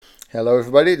Hello,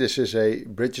 everybody. This is a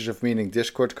Bridges of Meaning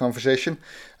Discord conversation.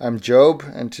 I'm Job,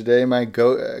 and today my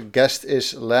guest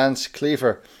is Lance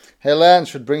Cleaver. Hey,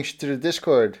 Lance, what brings you to the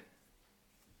Discord?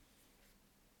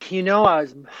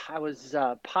 I was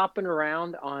popping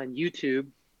around on YouTube,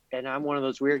 and I'm one of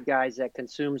those weird guys that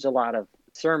consumes a lot of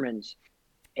sermons.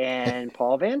 And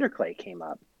Paul Vanderklay came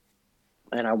up,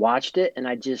 and I watched it, and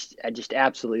I just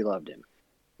absolutely loved him.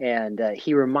 And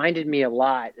he reminded me a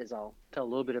lot, as I'll tell a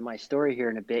little bit of my story here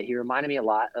in a bit. He reminded me a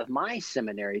lot of my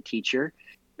seminary teacher,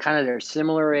 kind of they're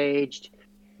similar aged,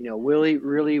 really,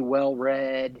 really well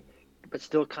read, but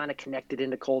still kind of connected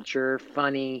into culture,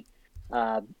 funny,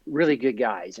 really good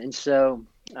guys. And so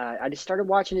I just started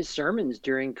watching his sermons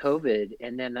during COVID,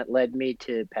 and then that led me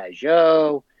to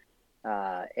Pajot.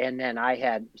 And then I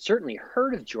had certainly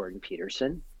heard of Jordan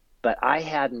Peterson, but I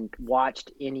hadn't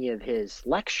watched any of his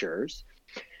lectures.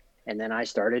 And then I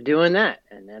started doing that.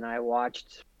 And then I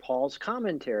watched Paul's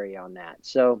commentary on that.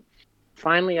 So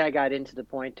finally I got into the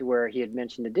point to where he had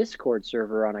mentioned a Discord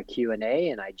server on a Q&A,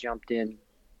 and I jumped in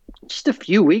just a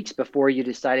few weeks before you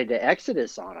decided to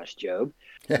exodus on us, Job.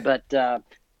 But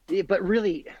but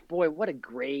really, boy, what a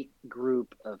great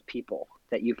group of people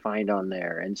that you find on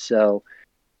there. And so,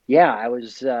 yeah, I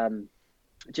was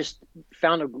just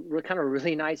found a kind of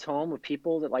really nice home of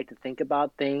people that like to think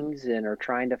about things and are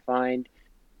trying to find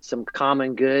some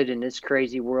common good in this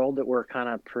crazy world that we're kind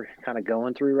of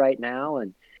going through right now.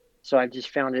 And so I've just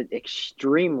found it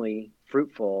extremely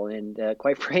fruitful. And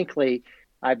quite frankly,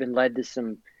 I've been led to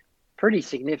some pretty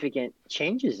significant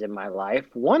changes in my life.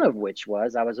 One of which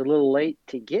was I was a little late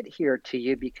to get here to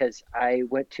you because I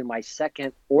went to my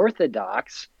second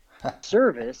Orthodox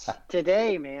service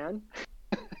today, man.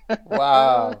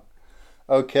 Wow.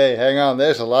 Okay, hang on.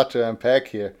 There's a lot to unpack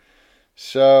here.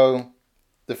 So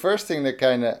the first thing that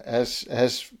kind of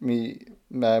has me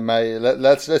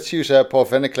let's use a Paul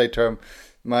Vaniclay term.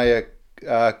 My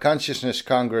consciousness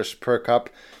Congress perk up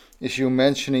is you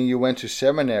mentioning you went to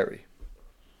seminary.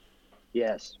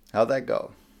 Yes. How'd that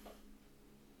go?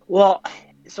 Well,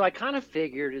 so I kind of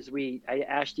figured I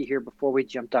asked you here before we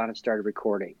jumped on and started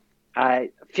recording.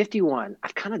 51,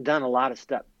 I've kind of done a lot of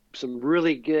stuff, some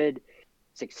really good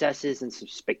successes and some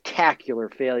spectacular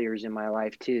failures in my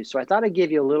life too. So I thought I'd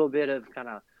give you a little bit of kind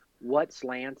of what's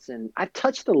Lance. And I've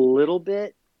touched a little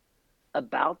bit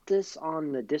about this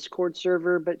on the Discord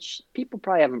server, but people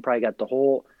probably got the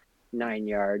whole 9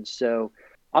 yards. So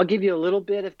I'll give you a little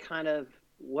bit of kind of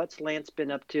what's Lance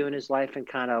been up to in his life and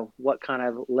kind of what kind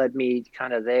of led me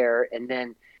kind of there, and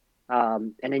then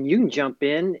you can jump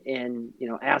in and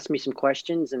ask me some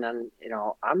questions. And then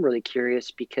I'm really curious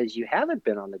because you haven't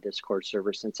been on the Discord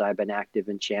server since I've been active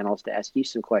in channels to ask you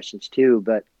some questions too.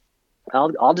 But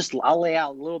I'll lay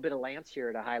out a little bit of Lance here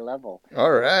at a high level.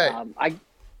 All right.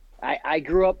 I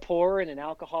grew up poor in an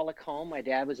alcoholic home. My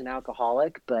dad was an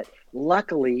alcoholic, but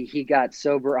luckily he got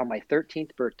sober on my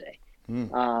 13th birthday,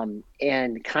 Hmm.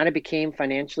 and kind of became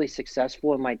financially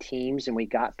successful in my teens. And we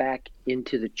got back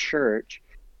into the church.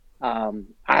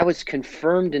 I was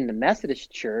confirmed in the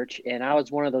Methodist church, and I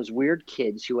was one of those weird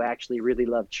kids who actually really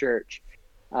loved church.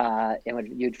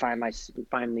 You'd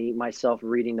find me myself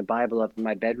reading the Bible up in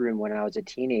my bedroom when I was a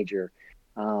teenager.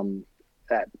 Um,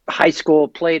 High school,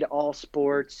 played all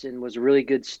sports and was a really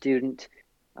good student.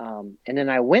 And then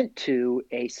I went to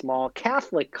a small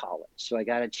Catholic college. So I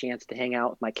got a chance to hang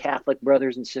out with my Catholic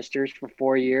brothers and sisters for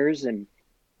 4 years. And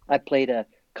I played a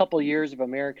couple years of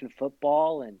American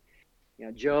football. And,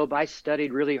 Job, I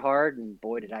studied really hard, and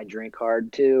boy, did I drink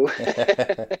hard too.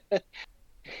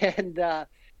 and, uh,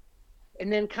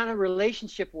 and then kind of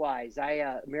relationship wise,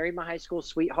 I married my high school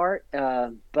sweetheart,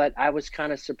 but I was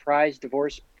kind of surprised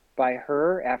divorced by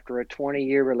her after a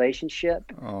 20-year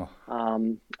relationship. Oh,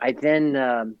 I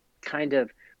then kind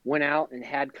of went out and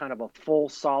had kind of a full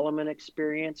Solomon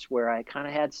experience where I kind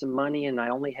of had some money and I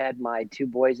only had my two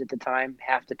boys at the time,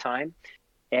 half the time.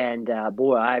 And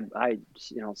boy,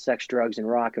 sex, drugs, and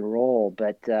rock and roll.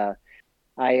 But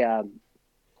I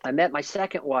I met my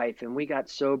second wife and we got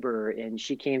sober and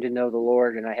she came to know the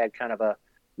Lord, and I had kind of a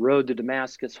road to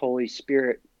Damascus Holy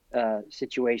Spirit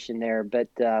situation there. But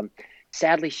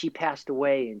sadly, she passed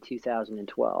away in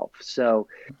 2012. So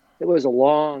it was a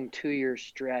long 2 year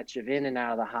stretch of in and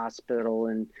out of the hospital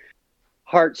and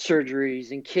heart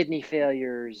surgeries and kidney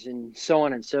failures and so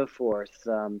on and so forth.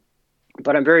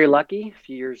 But I'm very lucky. A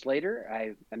few years later,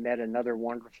 I met another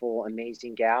wonderful,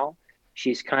 amazing gal.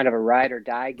 She's kind of a ride or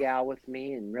die gal with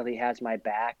me and really has my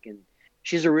back. And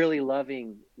she's a really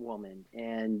loving woman.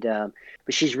 And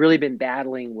but she's really been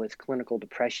battling with clinical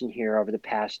depression here over the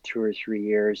past 2 or 3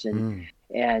 years, hmm.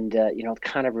 and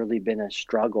kind of really been a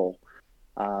struggle.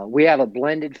 We have a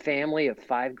blended family of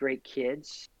five great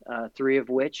kids, three of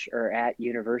which are at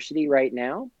university right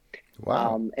now.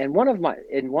 Wow. And one of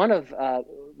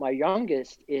my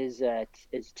youngest is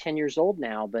 10 years old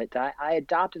now, but I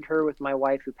adopted her with my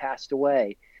wife who passed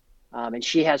away. And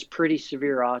she has pretty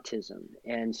severe autism.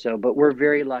 And so, but we're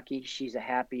very lucky. She's a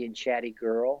happy and chatty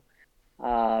girl.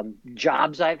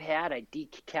 Jobs I've had, I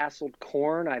decastled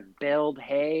corn, I've baled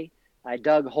hay, I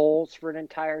dug holes for an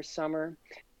entire summer.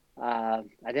 I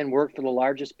then worked for the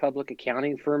largest public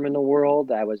accounting firm in the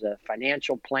world. I was a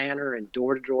financial planner and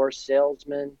door to door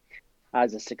salesman. I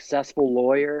was a successful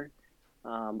lawyer.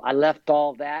 I left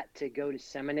all that to go to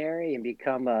seminary and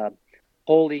become a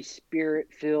Holy Spirit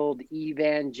filled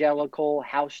evangelical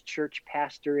house church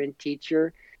pastor and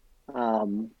teacher.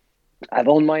 Um, I've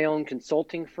owned my own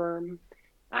consulting firm.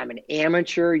 I'm an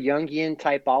amateur Jungian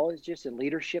typologist and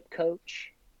leadership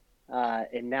coach.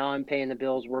 And now I'm paying the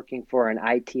bills working for an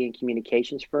IT and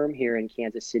communications firm here in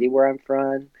Kansas City, where I'm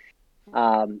from.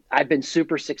 I've been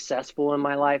super successful in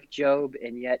my life, Job,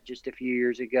 and yet just a few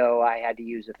years ago, I had to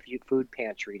use a food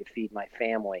pantry to feed my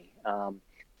family.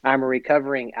 I'm a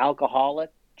recovering alcoholic,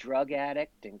 drug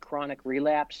addict, and chronic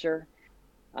relapser.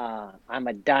 I'm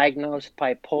a diagnosed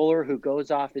bipolar who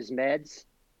goes off his meds.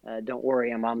 Don't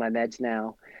worry, I'm on my meds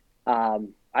now.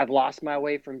 I've lost my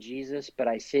way from Jesus, but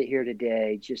I sit here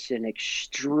today just an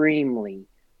extremely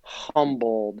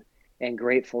humbled and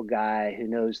grateful guy who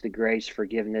knows the grace,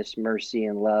 forgiveness, mercy,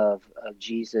 and love of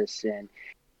Jesus. And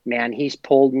man, he's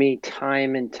pulled me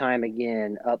time and time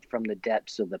again up from the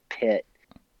depths of the pit.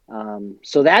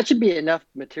 So that should be enough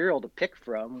material to pick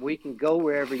from. We can go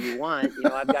wherever you want. You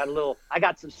know, I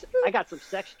got some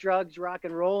sex, drugs, rock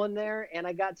and roll in there, and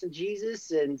I got some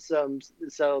Jesus and so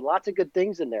lots of good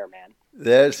things in there, man.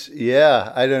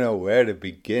 Yeah, I don't know where to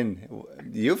begin.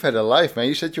 You've had a life, man.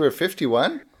 You said you were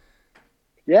 51?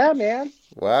 Yeah, man.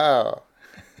 Wow.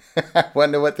 I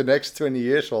wonder what the next 20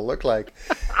 years will look like.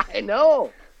 I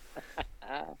know.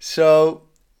 So,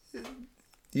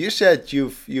 you said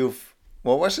you've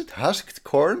what was it? Husked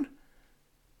corn?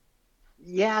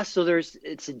 Yeah, so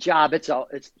it's a job. It's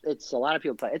a lot of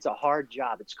people play. It's a hard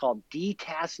job. It's called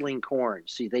detasseling corn.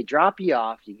 So they drop you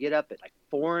off. You get up at like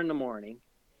 4 in the morning,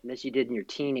 and this you did in your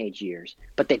teenage years.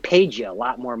 But they paid you a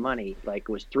lot more money. Like it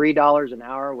was $3 an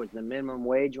hour was the minimum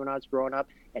wage when I was growing up,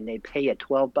 and they pay you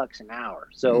 $12 an hour.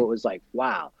 So Hmm. it was like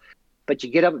wow. But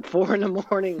you get up at 4 in the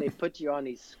morning. They put you on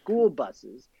these school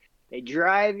buses. They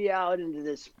drive you out into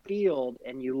this field,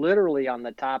 and you literally on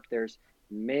the top there's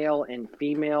male and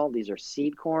female. These are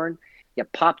seed corn. You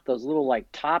pop those little like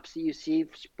tops that you see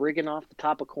sprigging off the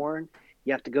top of corn.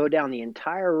 You have to go down the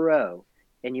entire row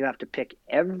and you have to pick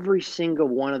every single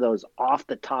one of those off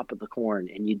the top of the corn.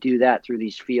 And you do that through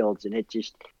these fields and it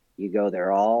just, you go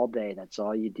there all day. That's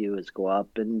all you do is go up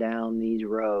and down these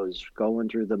rows, going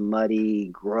through the muddy,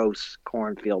 gross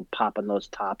cornfield, popping those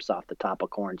tops off the top of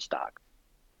corn stalk.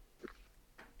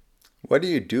 What do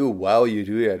you do while you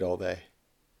do that all day?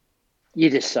 You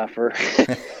just suffer.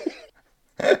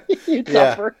 You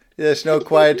Yeah, suffer. there's no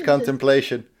quiet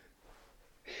contemplation.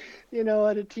 You know,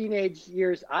 in the teenage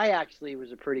years, I actually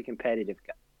was a pretty competitive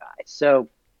guy. So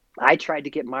I tried to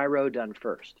get my row done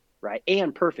first, right?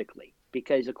 And perfectly,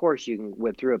 because of course you can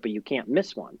whip through it, but you can't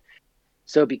miss one.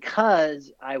 So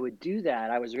because I would do that,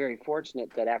 I was very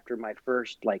fortunate that after my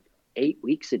first like 8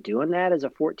 weeks of doing that as a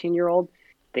 14-year-old,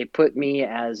 they put me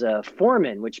as a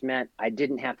foreman, which meant I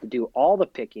didn't have to do all the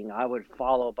picking. I would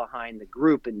follow behind the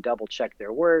group and double check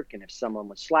their work. And if someone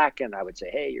was slacking, I would say,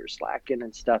 hey, you're slacking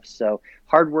and stuff. So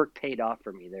hard work paid off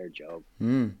for me there, Joe.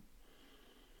 Hmm.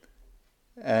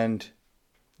 And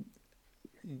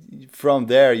from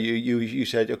there, you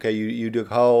said, okay, you dug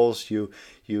holes, you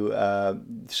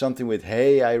something with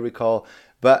hay, I recall,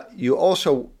 but you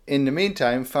also, in the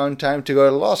meantime, found time to go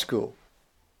to law school.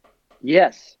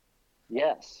 Yes.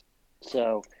 Yes.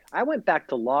 So I went back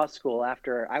to law school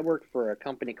after I worked for a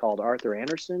company called Arthur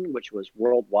Anderson, which was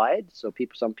worldwide. So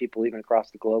some people even across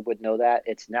the globe would know that.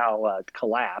 It's now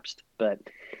collapsed, but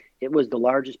it was the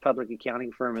largest public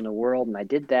accounting firm in the world. And I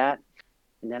did that.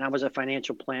 And then I was a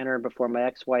financial planner before my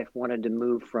ex-wife wanted to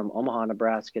move from Omaha,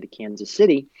 Nebraska to Kansas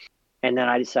City. And then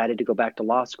I decided to go back to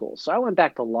law school. So I went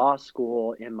back to law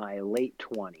school in my late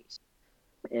 20s.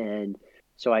 And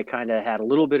so I kind of had a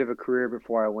little bit of a career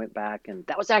before I went back. And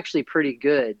that was actually pretty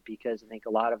good because I think a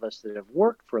lot of us that have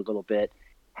worked for a little bit,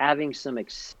 having some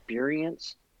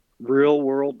experience, real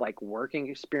world, like working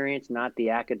experience, not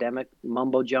the academic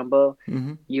mumbo jumbo,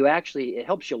 Hmm. it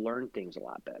helps you learn things a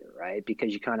lot better, right?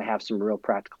 Because you kind of have some real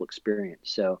practical experience.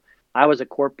 So I was a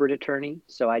corporate attorney.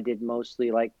 So I did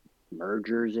mostly like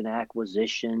mergers and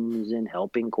acquisitions and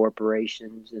helping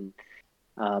corporations and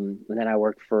And then I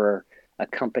worked for a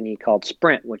company called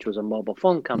Sprint, which was a mobile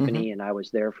phone Mm-hmm. company. And I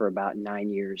was there for about 9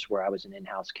 years where I was an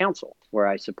in-house counsel, where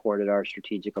I supported our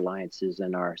strategic alliances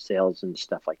and our sales and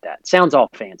stuff like that. Sounds all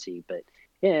fancy, but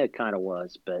yeah, it kind of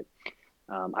was. But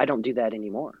I don't do that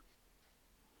anymore.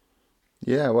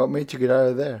 Yeah, what made you get out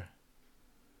of there?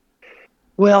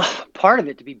 Well, part of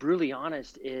it, to be brutally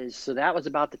honest, is so that was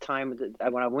about the time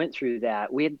that when I went through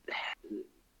that,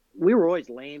 we were always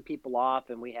laying people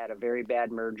off, and we had a very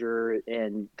bad merger,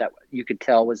 and that you could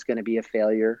tell was going to be a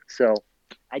failure. So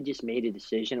I just made a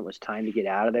decision. It was time to get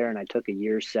out of there, and I took a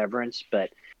year's severance. But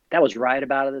that was right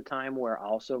about at the time where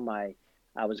also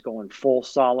I was going full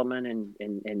Solomon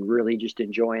and really just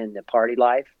enjoying the party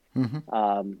life. Mm-hmm.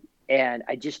 Um, and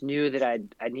I just knew that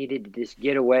I needed to just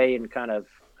get away and kind of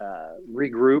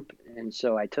regroup. And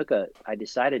so I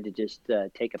decided to just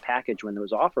take a package when it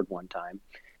was offered one time.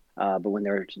 But when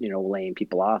they're, laying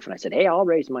people off, and I said, hey, I'll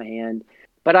raise my hand.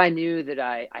 But I knew that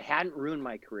I hadn't ruined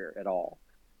my career at all.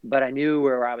 But I knew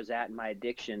where I was at in my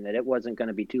addiction, that it wasn't going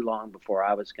to be too long before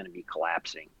I was going to be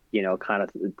collapsing, kind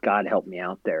of God help me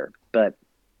out there. But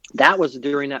that was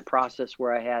during that process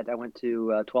where I went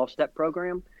to a 12-step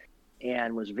program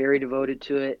and was very devoted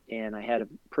to it. And I had a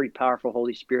pretty powerful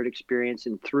Holy Spirit experience.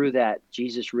 And through that,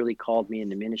 Jesus really called me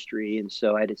into ministry. And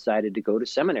so I decided to go to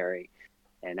seminary.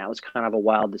 And that was kind of a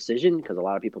wild decision because a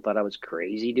lot of people thought I was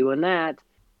crazy doing that.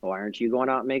 Why aren't you going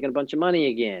out and making a bunch of money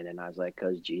again? And I was like,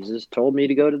 because Jesus told me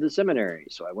to go to the seminary.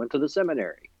 So I went to the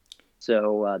seminary.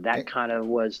 So that kind of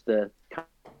was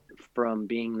from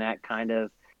being that kind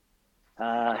of,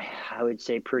 I would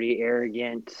say pretty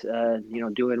arrogant,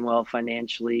 doing well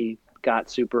financially,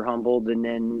 got super humbled, and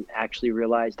then actually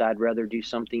realized I'd rather do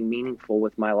something meaningful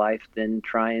with my life than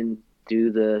try and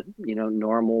do the,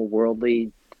 normal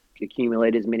worldly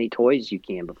accumulate as many toys as you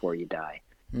can before you die.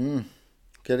 Mm.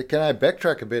 Can I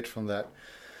backtrack a bit from that?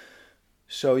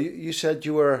 So you said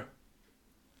you were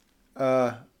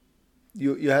uh,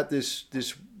 you had this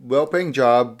well-paying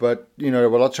job, but there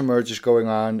were lots of mergers going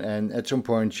on, and at some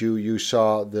point you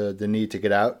saw the need to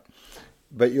get out.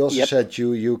 But you also Yep. said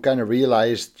you kind of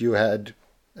realized you had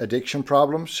addiction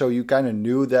problems, so you kind of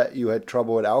knew that you had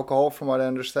trouble with alcohol, from what I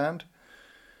understand.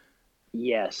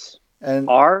 Yes. And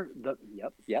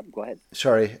Yep. Go ahead.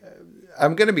 sorry,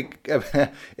 I'm gonna be.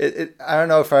 I don't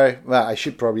know if well, I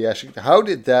should probably ask you, how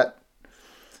did that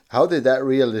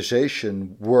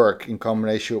realization work in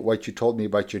combination with what you told me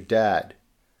about your dad?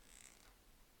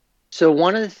 So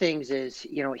one of the things is,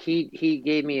 he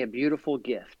gave me a beautiful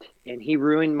gift, and he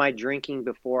ruined my drinking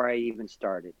before I even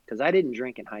started because I didn't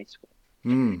drink in high school.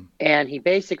 Hmm. And he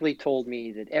basically told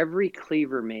me that every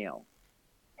Cleaver male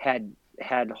had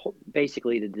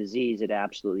basically the disease that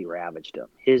absolutely ravaged him.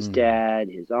 His Hmm. dad,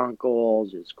 his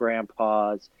uncles, his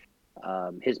grandpas,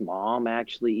 his mom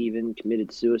actually even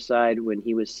committed suicide when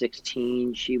he was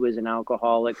 16. She was an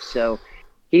alcoholic. So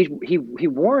he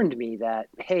warned me that,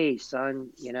 hey, son,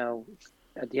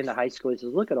 at the end of high school, he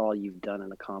says, look at all you've done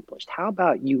and accomplished. How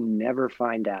about you never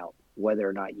find out whether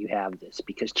or not you have this?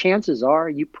 Because chances are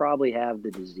you probably have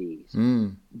the disease. Hmm.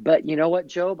 But you know what,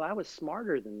 Job? I was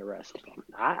smarter than the rest of them.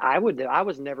 I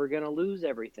was never going to lose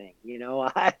everything.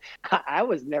 I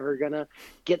was never going to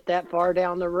get that far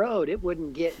down the road. It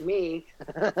wouldn't get me.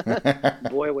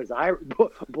 Boy, was I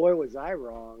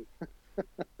wrong.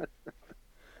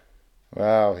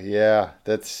 Wow. Yeah,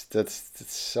 that's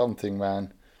something,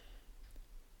 man.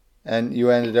 And you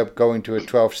ended up going to a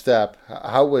 12 step.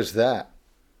 How was that?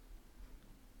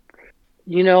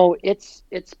 It's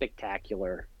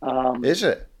spectacular. Is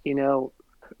it? You know,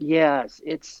 yes,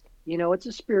 it's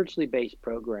a spiritually based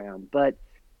program, but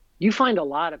you find a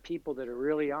lot of people that are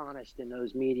really honest in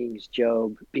those meetings,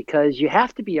 Job, because you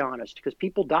have to be honest because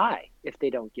people die if they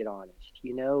don't get honest,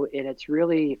 and it's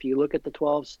really, if you look at the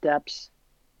 12 steps,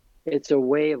 it's a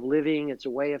way of living, it's a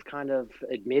way of kind of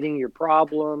admitting your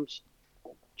problems,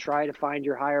 try to find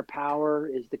your higher power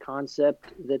is the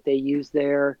concept that they use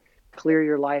there. Clear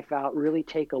your life out, really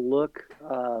take a look,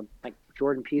 like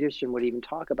Jordan Peterson would even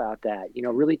talk about that,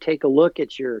 really take a look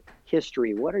at your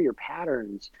history. What are your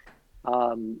patterns?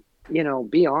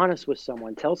 Be honest with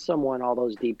someone, tell someone all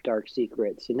those deep, dark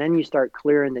secrets. And then you start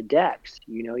clearing the decks.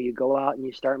 You go out and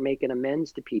you start making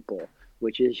amends to people,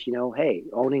 which is, hey,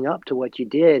 owning up to what you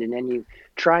did. And then you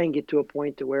try and get to a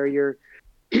point to where you're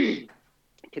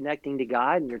connecting to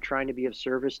God and you're trying to be of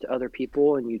service to other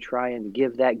people. And you try and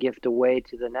give that gift away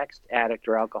to the next addict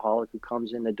or alcoholic who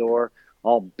comes in the door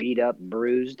all beat up,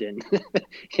 bruised, and,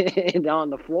 and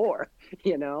on the floor,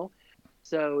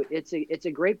 So it's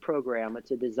a great program.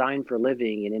 It's a design for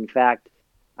living, and in fact,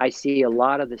 I see a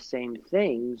lot of the same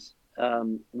things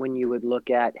when you would look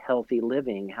at healthy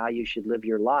living, how you should live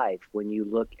your life, when you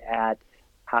look at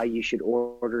how you should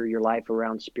order your life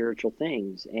around spiritual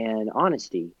things and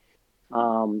honesty.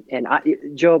 And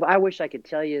Job, I wish I could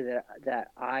tell you that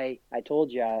I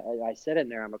told you, I said in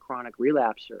there, I'm a chronic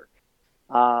relapser.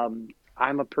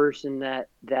 I'm a person that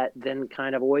then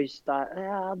kind of always thought,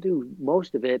 I'll do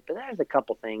most of it, but there's a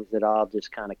couple things that I'll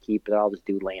just kind of keep that I'll just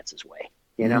do Lance's way.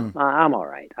 Mm. I'm all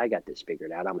right. I got this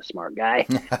figured out. I'm a smart guy.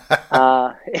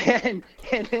 And,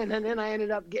 and then I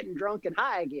ended up getting drunk and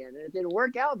high again, and it didn't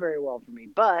work out very well for me.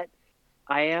 But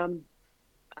I am,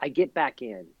 I get back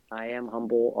in. I am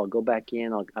humble. I'll go back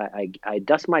in. I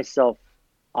dust myself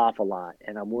off a lot,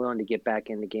 and I'm willing to get back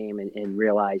in the game and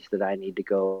realize that I need to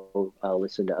go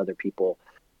listen to other people.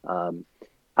 Um,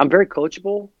 I'm very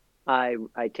coachable. I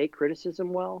take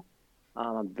criticism well.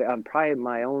 I'm probably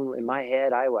in my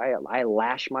head. I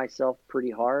lash myself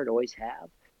pretty hard. Always have.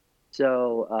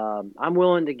 So I'm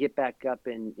willing to get back up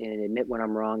and admit when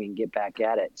I'm wrong and get back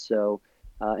at it. So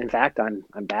in fact, I'm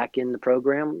back in the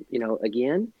program,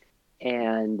 again,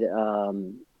 and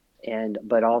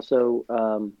but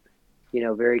also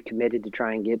very committed to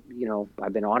try and get,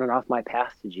 I've been on and off my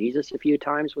path to Jesus a few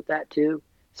times with that too.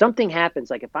 Something happens,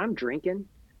 like if I'm drinking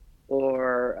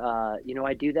or,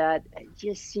 I do that, it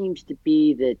just seems to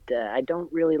be that I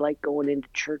don't really like going into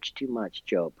church too much,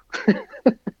 Job.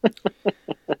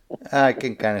 I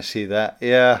can kind of see that.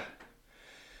 Yeah.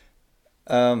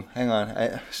 Hang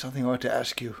on. Something I want to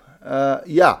ask you.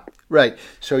 Yeah, right.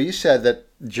 So you said that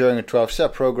during a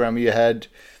 12-step program you had,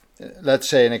 let's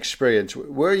say, an experience.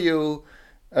 Were you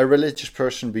a religious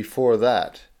person before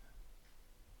that?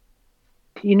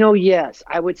 Yes,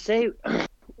 I would say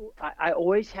I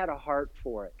always had a heart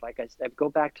for it. Like I said, go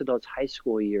back to those high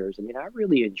school years. I mean, I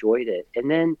really enjoyed it. And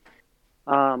then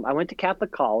I went to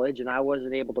Catholic college, and I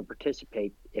wasn't able to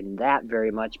participate in that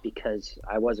very much because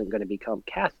I wasn't going to become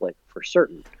Catholic for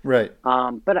certain. Right.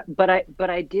 But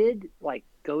I did like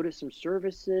go to some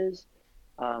services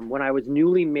when I was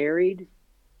newly married.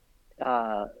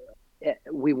 Uh,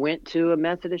 we went to a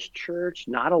Methodist church.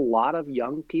 Not a lot of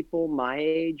young people my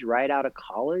age, right out of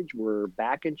college, were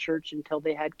back in church until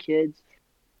they had kids.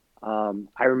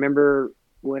 I remember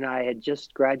when I had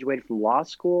just graduated from law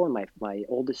school and my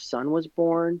oldest son was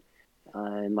born,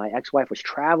 and my ex-wife was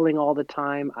traveling all the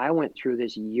time. I went through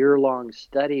this year-long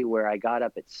study where I got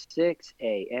up at 6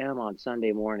 a.m. on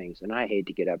Sunday mornings, and I hate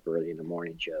to get up early in the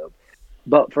morning, Job.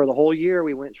 But for the whole year,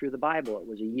 we went through the Bible. It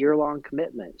was a year-long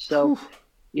commitment. So,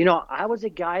 Whew. I was a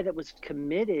guy that was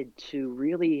committed to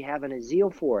really having a zeal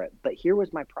for it. But here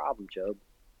was my problem, Job.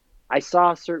 I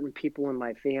saw certain people in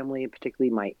my family,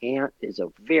 particularly my aunt is a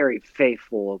very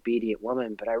faithful, obedient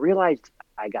woman, but I realized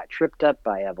I got tripped up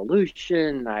by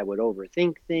evolution. I would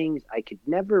overthink things. I could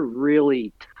never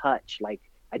really touch, like,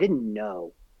 I didn't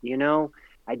know, you know?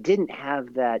 I didn't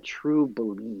have that true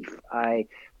belief. I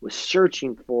was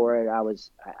searching for it.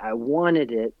 I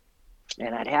wanted it,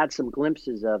 and I'd had some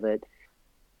glimpses of it.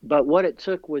 But what it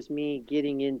took was me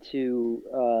getting into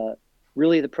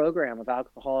really the program of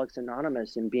Alcoholics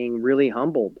Anonymous and being really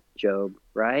humbled, Job,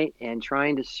 right? And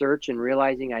trying to search and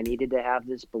realizing I needed to have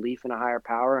this belief in a higher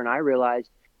power. And I realized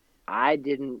I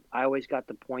always got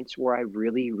the points where I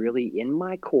really, really, in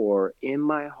my core, in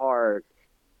my heart,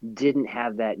 didn't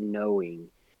have that knowing.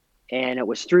 And it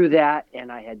was through that.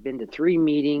 And I had been to 3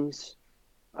 meetings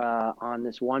on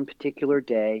this one particular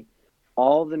day.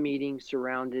 All the meetings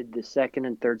surrounded the second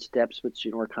and third steps, which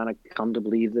are kind of come to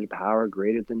believe that a power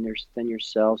greater than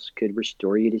yourselves could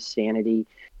restore you to sanity.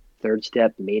 Third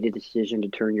step, made a decision to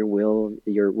turn your will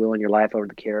and your life over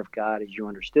to the care of God as you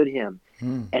understood Him.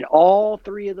 Hmm. And all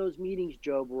 3 of those meetings,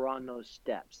 Job, were on those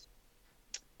steps.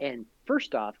 And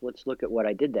first off, let's look at what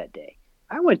I did that day.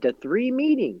 I went to 3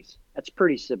 meetings. That's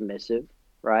pretty submissive,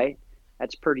 right?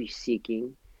 That's pretty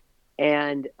seeking.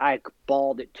 And I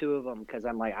bawled at 2 of them because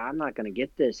I'm like, I'm not going to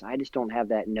get this. I just don't have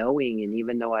that knowing. And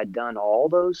even though I'd done all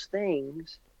those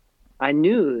things, I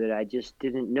knew that I just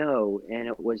didn't know. And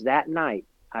it was that night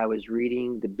I was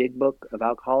reading the big book of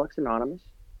Alcoholics Anonymous,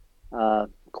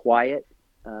 quiet,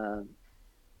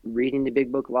 reading the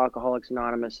big book of Alcoholics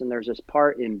Anonymous. And there's this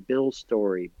part in Bill's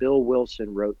story. Bill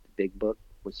Wilson wrote the big book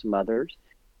with some others.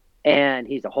 And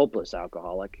he's a hopeless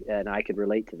alcoholic. And I could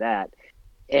relate to that.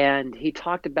 And he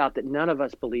talked about that none of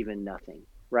us believe in nothing,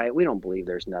 right? We don't believe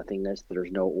there's nothingness, that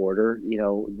there's no order,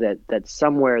 that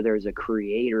somewhere there's a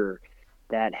creator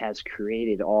that has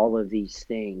created all of these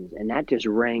things. And that just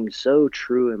rang so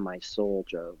true in my soul,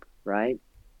 Job, right?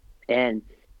 And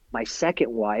my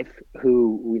second wife,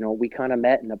 who, we kind of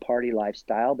met in a party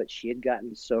lifestyle, but she had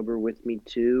gotten sober with me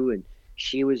too. And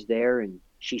she was there, and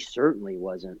She certainly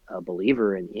wasn't a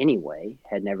believer in any way,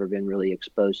 had never been really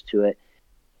exposed to it.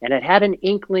 And I'd had an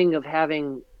inkling of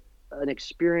having an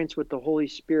experience with the Holy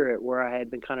Spirit where I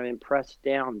had been kind of impressed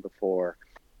down before.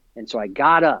 And so I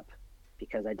got up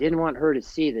because I didn't want her to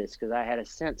see this because I had a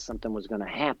sense something was going to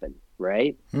happen,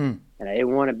 right? Hmm. And I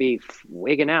didn't want to be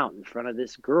wigging out in front of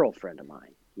this girlfriend of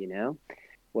mine, you know?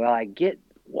 Well, I get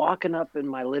walking up in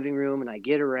my living room and I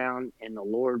get around and the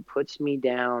Lord puts me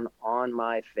down on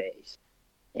my face.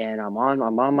 And I'm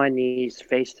on my knees,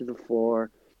 face to the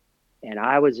floor, and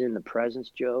I was in the presence,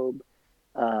 Job,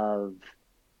 of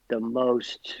the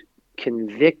most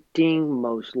convicting,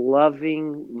 most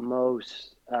loving,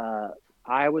 most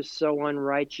I was so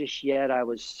unrighteous, yet I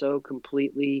was so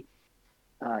completely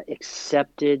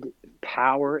accepted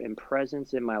power and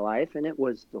presence in my life. And it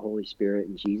was the Holy Spirit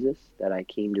and Jesus that I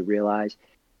came to realize.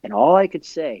 And all I could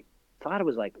say, thought it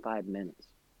was like 5 minutes.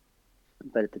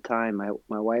 But at the time,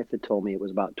 my wife had told me it was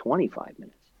about 25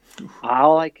 minutes.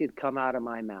 All I could come out of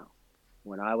my mouth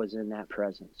when I was in that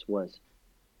presence was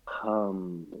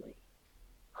humbly,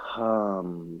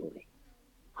 humbly,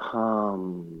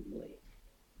 humbly.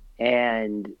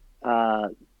 And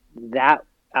that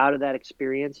out of that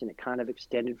experience, and it kind of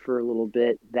extended for a little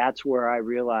bit, that's where I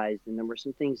realized, and there were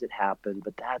some things that happened,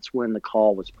 but that's when the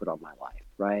call was put on my life,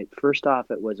 right? First off,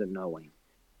 it was a knowing.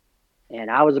 And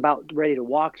I was about ready to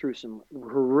walk through some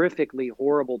horrifically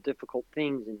horrible, difficult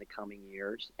things in the coming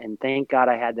years. And thank God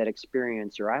I had that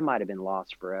experience, or I might have been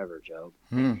lost forever, Joe.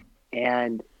 Hmm.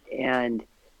 And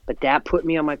but that put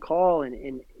me on my call, and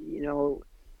you know,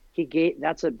 he gave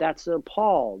that's a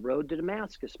Paul road to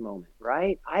Damascus moment,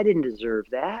 right? I didn't deserve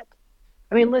that.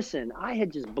 I mean, listen, I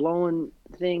had just blown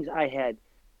things. I had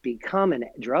become a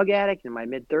drug addict in my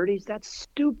mid-30s. That's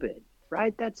stupid,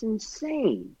 right? That's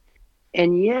insane.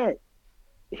 And yet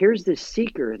here's this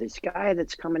seeker, this guy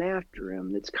that's coming after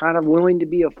him, that's kind of willing to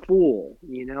be a fool.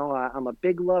 You know, I'm a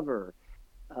big lover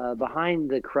behind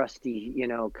the crusty, you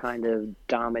know, kind of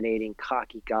dominating,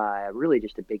 cocky guy. Really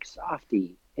just a big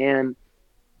softy. And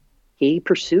he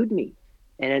pursued me.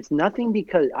 And it's nothing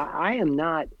because I am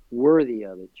not worthy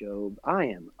of it, Job. I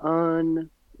am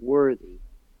unworthy.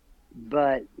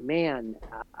 But man,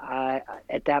 I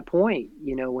at that point,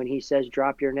 you know, when he says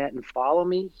drop your net and follow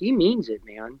me, he means it,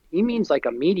 man. He means like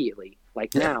immediately,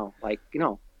 like Yeah. now, like, you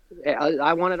know,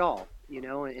 I want it all, you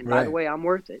know, and by the Right. way, I'm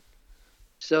worth it.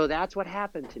 So that's what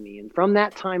happened to me. And from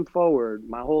that time forward,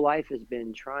 my whole life has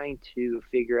been trying to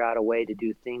figure out a way to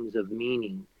do things of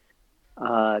meaning,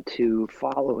 to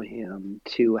follow him,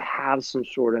 to have some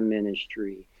sort of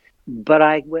ministry. But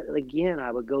again,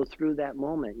 I would go through that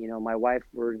moment. You know, my wife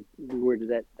were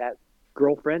that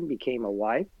girlfriend became a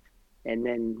wife, and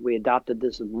then we adopted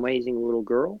this amazing little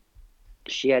girl.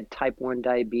 She had type 1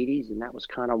 diabetes, and that was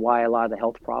kind of why a lot of the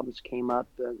health problems came up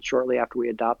shortly after we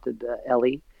adopted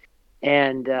Ellie.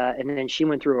 And then she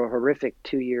went through a horrific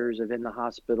 2 years of in the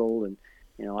hospital, and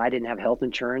you know, I didn't have health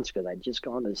insurance because I'd just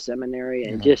gone to the seminary,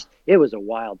 and Yeah. just it was a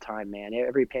wild time, man.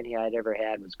 Every penny I'd ever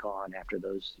had was gone after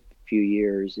those few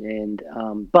years. And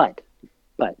but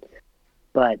but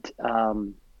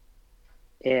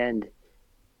and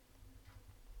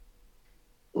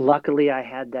luckily I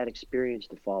had that experience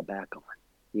to fall back on,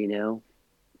 you know,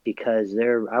 because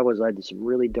there I was led to some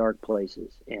really dark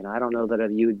places. And I don't know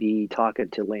that you would be talking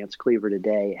to Lance Cleaver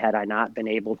today had I not been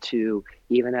able to,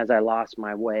 even as I lost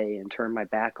my way and turned my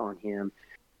back on him.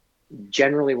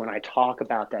 Generally, when I talk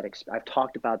about that, I've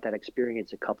talked about that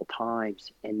experience a couple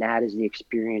times, and that is the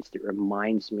experience that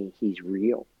reminds me he's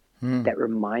real. Hmm. That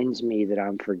reminds me that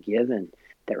I'm forgiven.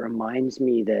 That reminds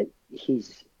me that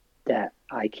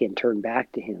I can turn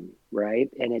back to him, right?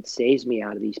 And it saves me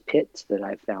out of these pits that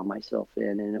I found myself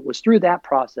in. And it was through that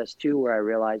process too where I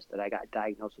realized that I got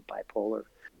diagnosed with bipolar,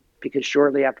 because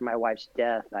shortly after my wife's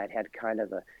death, I'd had kind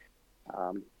of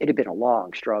it had been a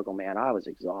long struggle, man. I was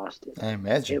exhausted. I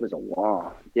imagine. It was a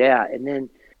long, yeah. And then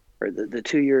for the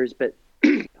 2 years, but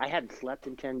I hadn't slept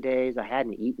in 10 days. I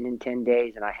hadn't eaten in 10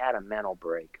 days, and I had a mental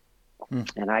break. Hmm.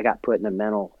 And I got put in a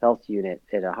mental health unit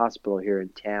at a hospital here in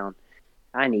town.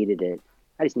 I needed it.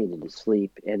 I just needed to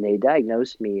sleep. And they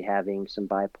diagnosed me having some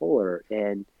bipolar.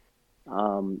 And,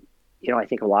 you know, I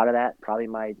think a lot of that, probably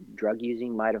my drug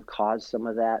using might have caused some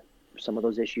of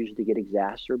those issues to get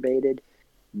exacerbated.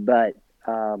 But,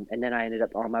 and then I ended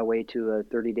up on my way to a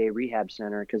 30-day rehab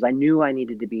center because I knew I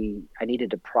needed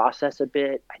to process a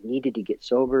bit. I needed to get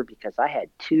sober because I had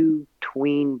two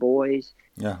tween boys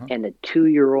Uh-huh. and a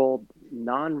 2-year-old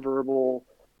nonverbal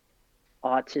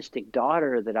autistic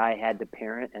daughter that I had to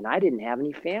parent, and I didn't have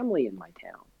any family in my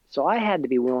town. So I had to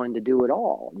be willing to do it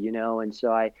all, you know. And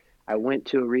so I went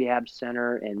to a rehab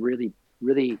center and really,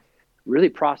 really really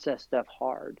process stuff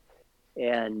hard,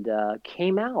 and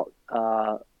came out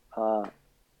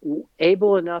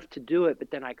able enough to do it. But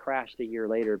then I crashed a year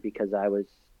later because I was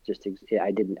just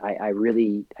I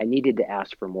needed to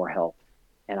ask for more help,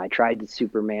 and I tried to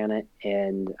Superman it,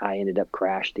 and I ended up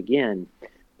crashed again.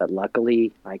 But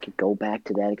luckily, I could go back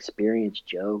to that experience,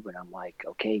 Job, and I'm like,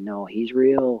 okay, no, he's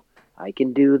real. I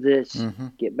can do this. Mm-hmm.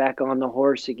 Get back on the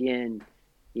horse again,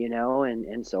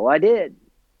 and so I did.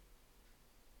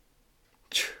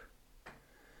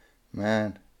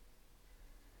 Man.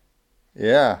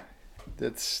 Yeah.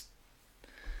 That's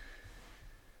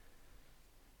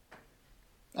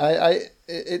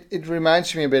it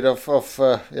reminds me a bit of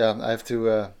yeah, I have to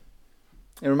it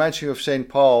reminds me of St.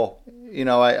 Paul.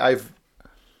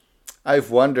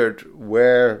 I've wondered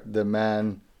where the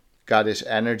man got his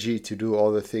energy to do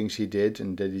all the things he did,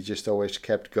 and that he just always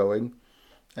kept going.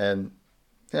 And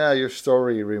yeah, your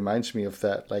story reminds me of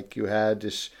that. Like, you had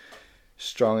this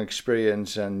strong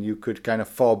experience and you could kind of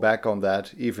fall back on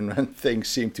that even when things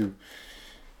seem to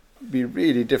be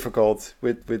really difficult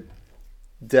with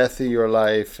death in your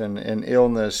life and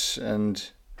illness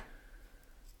and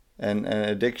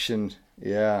addiction.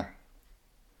 Yeah.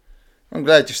 I'm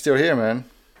glad you're still here, man.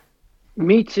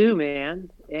 Me too,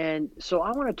 man. And so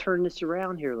I want to turn this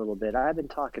around here a little bit. I've been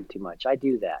talking too much. I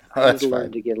do that. Oh, I need that's to fine.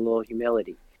 learn to get a little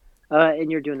humility. And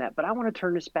you're doing that. But I want to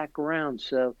turn this back around.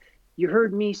 So you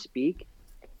heard me speak,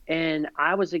 and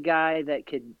I was a guy that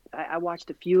I watched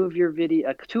a few of your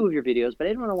two of your videos, but I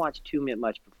didn't want to watch too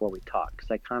much before we talked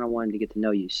because I kind of wanted to get to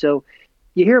know you. So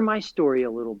you hear my story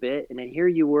a little bit, and then here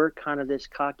you were, kind of this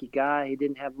cocky guy who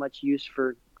didn't have much use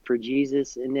for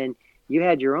Jesus, and then you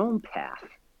had your own path,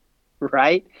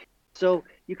 right? So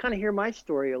you kind of hear my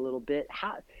story a little bit.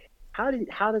 How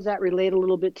does that relate a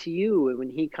little bit to you and when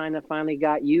he kind of finally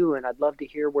got you? And I'd love to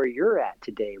hear where you're at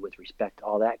today with respect to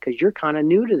all that, because you're kind of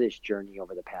new to this journey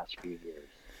over the past few years.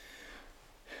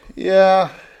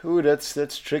 Yeah. Ooh,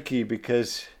 that's tricky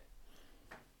because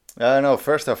I don't know.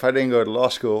 First off, I didn't go to law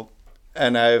school,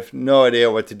 and I have no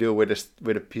idea what to do with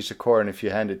a piece of corn if you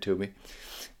hand it to me.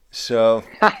 So,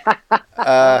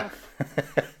 uh,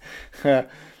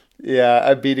 yeah,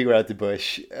 I'm beating around the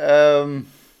bush.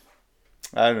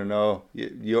 I don't know.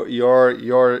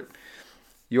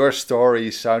 Your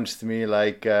story sounds to me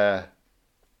like a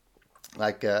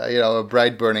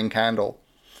bright burning candle,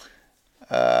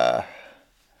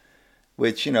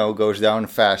 which goes down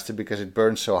faster because it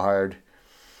burns so hard.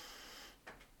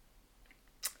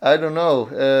 I don't know.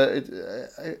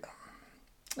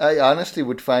 I honestly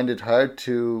would find it hard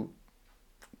to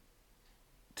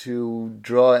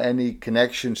draw any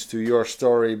connections to your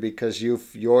story because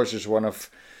yours is one of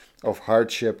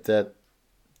hardship that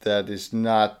is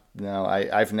not. No,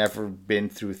 I've never been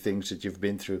through things that you've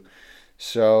been through,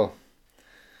 so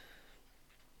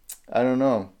I don't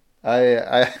know.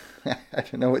 I I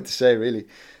don't know what to say really,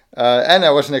 and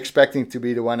I wasn't expecting to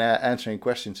be the one answering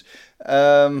questions.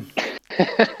 I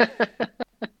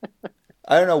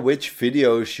don't know which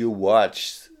videos you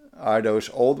watched. Are those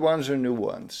old ones or new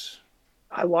ones?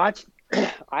 I watched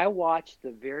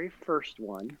the very first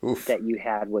one Oof. that you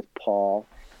had with Paul,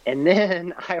 and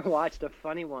then I watched a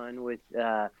funny one with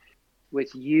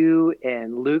you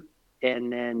and Luke,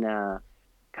 and then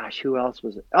gosh, who else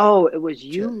was it? Oh, it was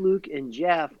you, Jeff. Luke, and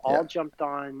Jeff all Yeah. jumped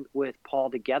on with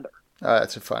Paul together. Oh,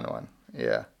 that's a fun one.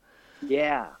 Yeah.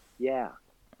 Yeah.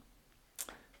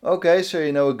 Okay, so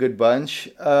you know a good bunch.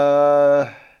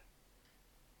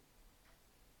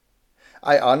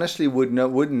 I honestly would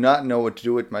not know what to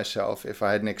do with myself if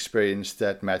I had an experience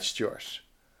that matched yours.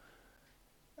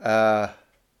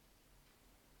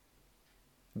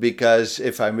 Because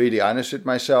if I'm really honest with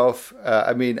myself,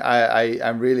 I mean,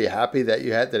 I'm really happy that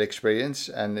you had that experience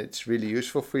and it's really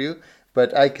useful for you.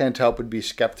 But I can't help but be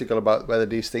skeptical about whether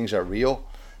these things are real.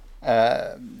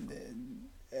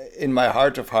 In my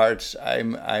heart of hearts,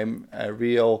 I'm a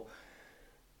real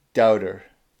doubter,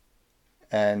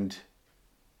 and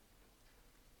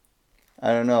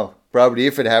I don't know. Probably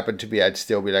if it happened to me, I'd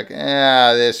still be like,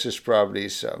 this is probably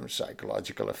some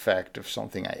psychological effect of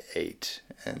something I ate.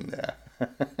 And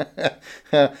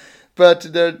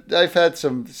but I've had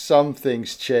some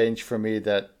things change for me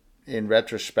that, in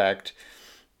retrospect,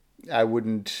 I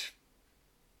wouldn't.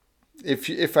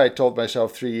 If I told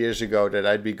myself 3 years ago that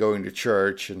I'd be going to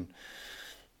church and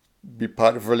be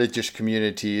part of religious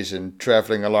communities and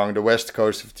traveling along the west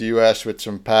coast of the U.S. with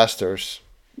some pastors,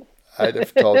 I'd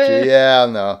have told you, yeah,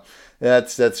 no,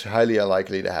 that's highly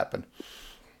unlikely to happen.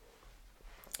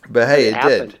 But hey, it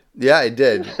did. Yeah, it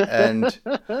did. And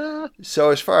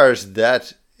so as far as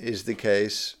that is the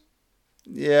case,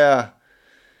 yeah.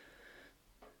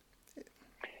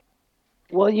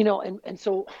 Well, and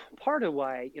so part of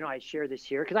why, I share this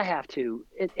here, because I have to,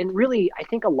 and really, I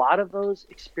think a lot of those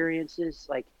experiences,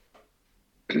 like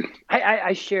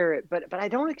I share it, but I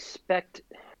don't expect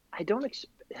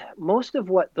most of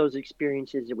what those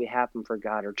experiences that we have from for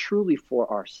God are truly for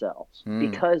ourselves, Hmm.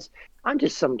 because I'm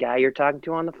just some guy you're talking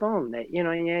to on the phone that,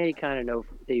 yeah, you kind of know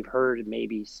they've heard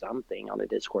maybe something on the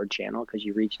Discord channel because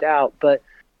you reached out, but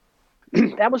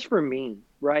that was for me,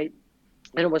 right?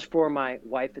 And it was for my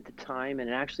wife at the time, and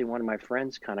actually one of my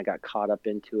friends kind of got caught up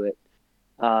into it.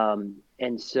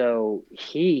 And so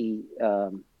yeah,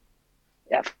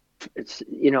 it's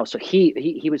so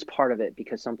he was part of it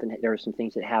because there were some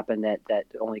things that happened that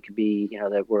only could be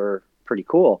that were pretty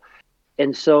cool.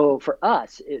 And so for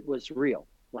us, it was real.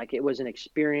 Like it was an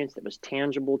experience that was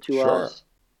tangible to Sure. us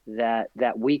that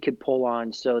we could pull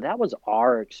on. So that was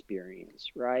our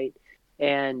experience, right?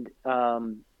 And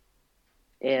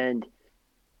and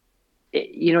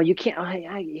you can't.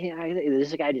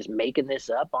 This guy just making this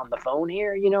up on the phone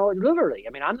here. Literally. I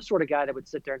mean, I'm the sort of guy that would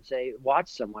sit there and say, watch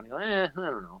someone, and go, I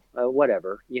don't know,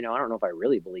 whatever. I don't know if I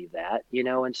really believe that.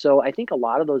 And so I think a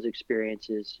lot of those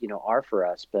experiences, are for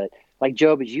us. But like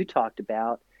Job, as you talked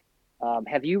about,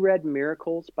 have you read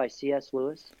Miracles by C.S.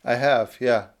 Lewis? I have,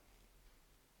 yeah.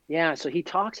 Yeah, so he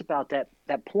talks about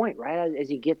that point, right, as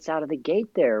he gets out of the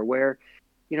gate there, where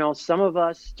some of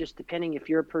us, just depending if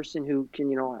you're a person who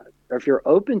can, or if you're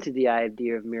open to the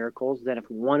idea of miracles, then if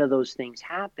one of those things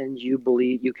happens, you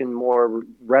believe you can more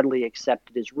readily accept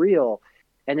it as real.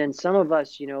 And then some of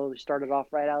us, started off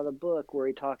right out of the book where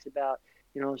he talks about,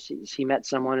 he met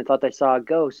someone and thought they saw a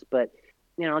ghost, but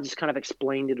just kind of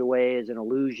explained it away as an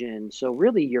illusion. So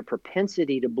really, your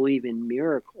propensity to believe in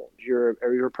miracles,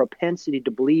 your propensity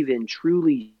to believe in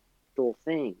truly real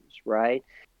things, right?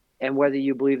 And whether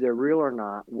you believe they're real or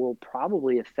not will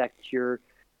probably affect your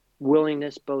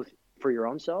willingness both for your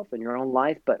own self and your own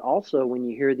life, but also when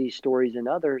you hear these stories in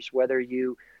others, whether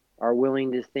you are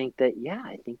willing to think that, yeah,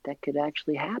 I think that could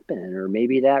actually happen, or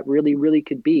maybe that really, really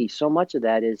could be. So much of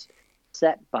that is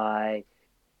set by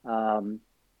um,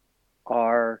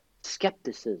 our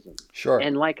skepticism. Sure.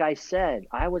 And like I said,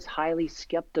 I was highly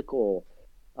skeptical,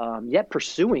 yet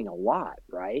pursuing a lot,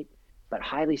 right? But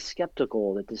highly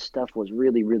skeptical that this stuff was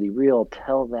really, really real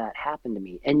till that happened to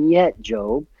me. And yet,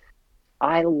 Job,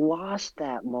 I lost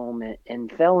that moment and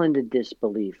fell into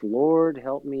disbelief. Lord,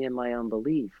 help me in my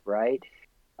unbelief, right?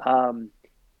 Um,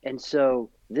 and so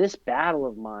this battle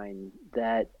of mine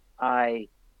that I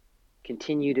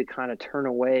continue to kind of turn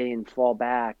away and fall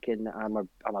back, and I'm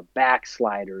a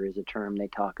backslider is a term they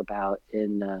talk about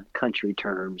in country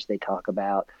terms, they talk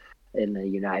about in the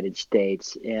United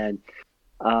States. And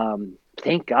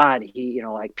thank God he,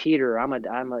 like Peter, I'm a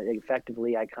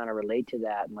effectively, I kind of relate to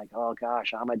that. I'm like, oh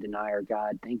gosh, I'm a denier,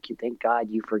 God. Thank God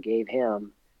you forgave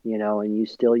him, and you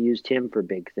still used him for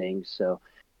big things. So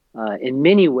in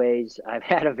many ways, I've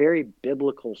had a very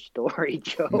biblical story,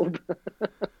 Job.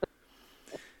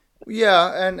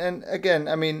 Yeah, and again,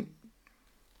 I mean,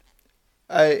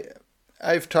 I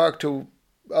I've talked to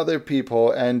other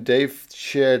people and they've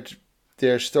shared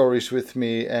their stories with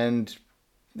me, and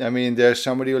I mean, there's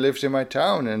somebody who lives in my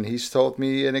town and he's told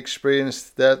me an experience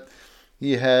that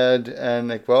he had, and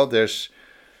like, well, there's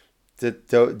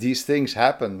these things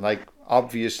happen. Like,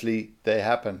 obviously, they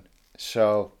happen.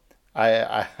 So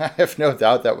I have no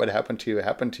doubt that what happened to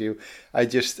you. I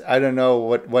don't know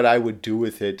what I would do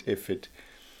with it if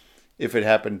it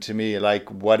happened to me. Like,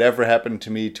 whatever happened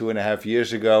to me 2.5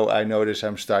 years ago, I notice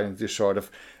I'm starting to sort of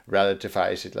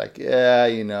relativize it. Like, yeah,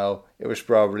 it was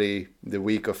probably the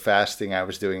week of fasting I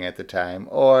was doing at the time,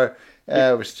 or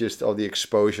it was just all the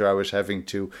exposure I was having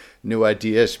to new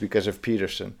ideas because of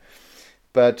Peterson.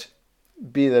 But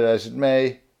be that as it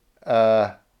may,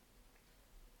 uh,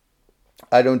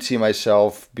 I don't see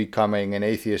myself becoming an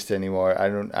atheist anymore. I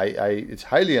don't. It's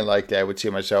highly unlikely I would see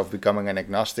myself becoming an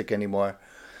agnostic anymore,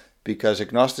 because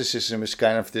agnosticism is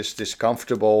kind of this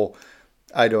comfortable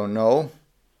I don't know,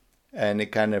 and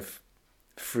it kind of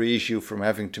frees you from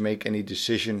having to make any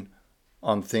decision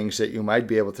on things that you might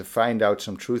be able to find out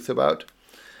some truth about.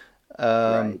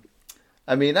 Right.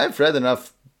 I mean, I've read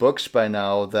enough books by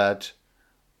now that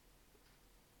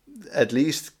at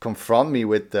least confront me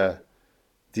with the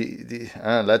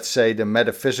let's say the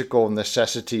metaphysical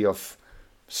necessity of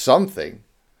something.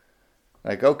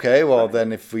 Like, okay, well Right.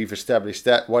 then if we've established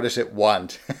that, what does it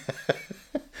want?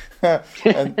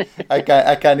 And I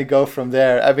kind of go from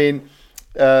there. I mean,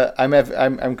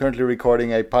 I'm currently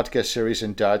recording a podcast series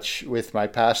in Dutch with my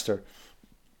pastor,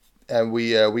 and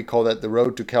we call that the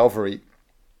Road to Calvary,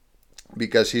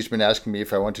 because he's been asking me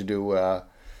if I want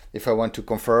to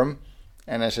confirm,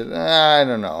 And I said, I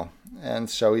don't know. And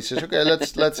so he says, okay,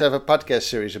 let's have a podcast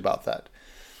series about that.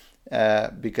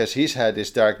 Because he's had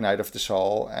this dark night of the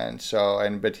soul,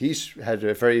 but he's had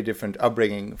a very different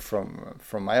upbringing from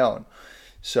my own.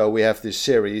 So we have this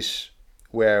series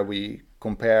where we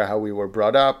compare how we were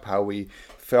brought up, how we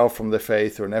fell from the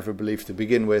faith or never believed to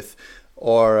begin with,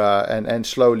 or and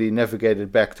slowly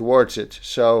navigated back towards it.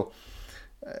 So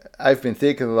I've been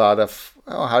thinking a lot of,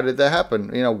 how did that happen?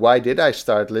 Why did I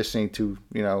start listening to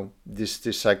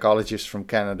this psychologist from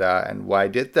Canada, and why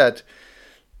did that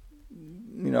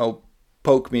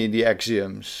poke me in the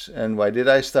axioms, and why did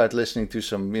I start listening to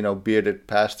some bearded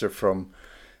pastor from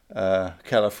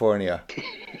California?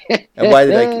 And why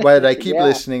did I keep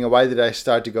listening, and why did I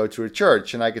start to go to a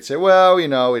church? And I could say, well,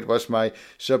 it was my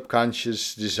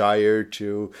subconscious desire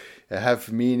to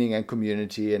have meaning and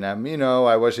community, and I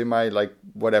was in my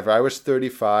I was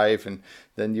 35, and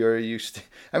then you're used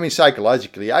to,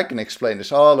 psychologically I can explain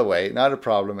this all the way, not a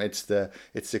problem. It's the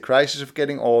crisis of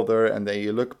getting older, and then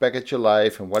you look back at your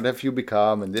life and what have you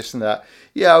become and this and that.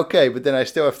 Yeah, okay, but then I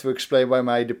still have to explain why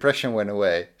my depression went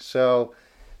away. So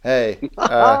hey,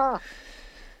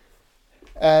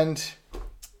 and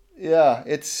yeah,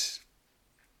 it's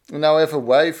now I have a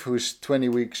wife who's 20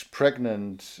 weeks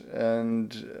pregnant,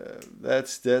 and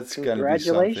that's gonna be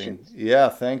something. Yeah,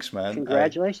 thanks, man.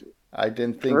 Congratulations. I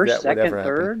didn't think that would ever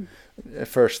happen.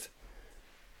 First.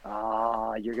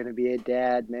 Oh, you're gonna be a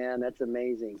dad, man. That's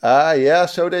amazing. Yeah,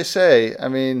 so they say.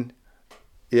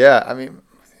 Yeah,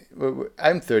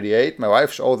 I'm 38. My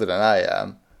wife's older than I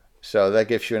am, so that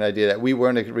gives you an idea that we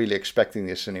weren't really expecting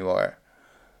this anymore.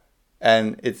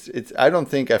 And it's. I don't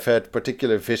think I've had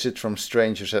particular visits from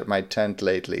strangers at my tent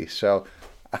lately. So.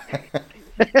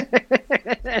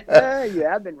 You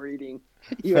have been reading.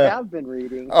 You have been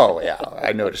reading. Oh yeah,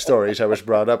 I know the stories. I was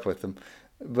brought up with them,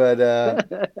 but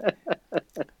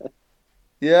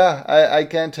yeah, I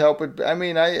can't help it.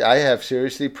 I have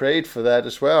seriously prayed for that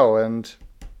as well. And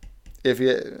I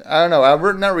don't know.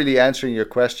 I'm not really answering your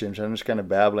questions. I'm just kind of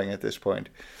babbling at this point.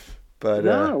 But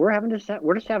no, we're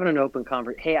just having an open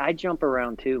conversation. Hey, I jump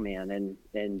around too, man,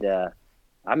 and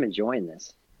I'm enjoying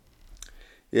this.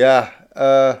 Yeah.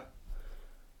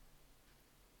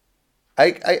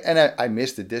 I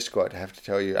missed the Discord, I have to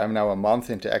tell you. I'm now a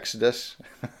month into Exodus,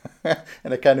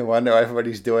 and I kind of wonder how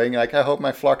everybody's doing. I hope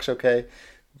my flock's okay,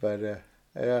 but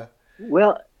yeah.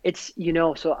 Well, it's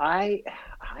so I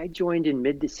joined in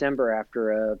mid-December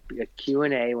after a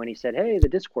Q&A when he said, "Hey, the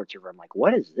Discord server." I'm like,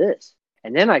 "What is this?"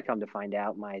 And then I come to find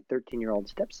out my 13-year-old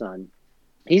stepson,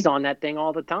 he's on that thing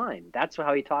all the time. That's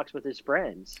how he talks with his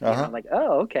friends. I'm like,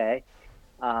 "Oh, okay."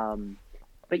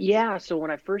 But yeah, so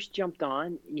when I first jumped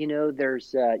on,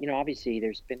 there's, obviously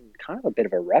there's been kind of a bit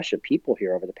of a rush of people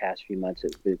here over the past few months,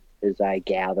 as I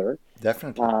gather.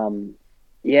 Definitely.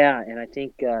 Yeah, and I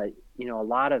think, a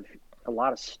lot of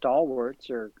stalwarts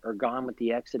are gone with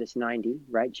the Exodus 90,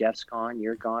 right? Jeff's gone,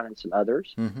 you're gone, and some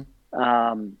others. Mm-hmm.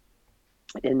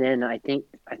 And then I think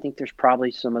there's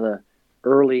probably some of the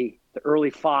early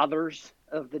fathers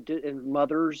and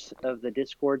mothers of the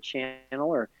Discord channel,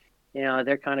 or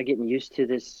they're kind of getting used to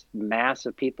this mass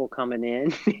of people coming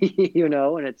in,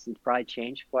 and it's probably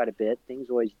changed quite a bit. Things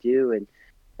always do. And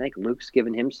I think Luke's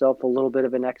given himself a little bit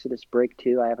of an Exodus break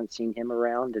too. I haven't seen him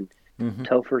around, and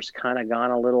Topher's kind of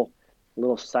gone a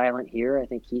little silent here. I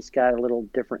think he's got a little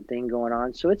different thing going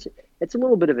on. So it's a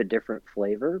little bit of a different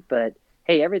flavor, but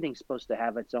hey, everything's supposed to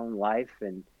have its own life.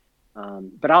 And,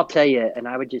 but I'll tell you, and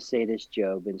I would just say this,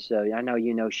 Job. And so I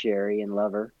know, Sherry and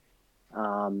Lover,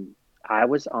 I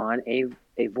was on a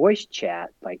voice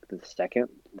chat like the second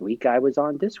week I was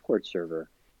on Discord server,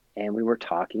 and we were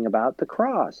talking about the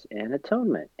cross and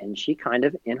atonement. And she kind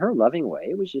of, in her loving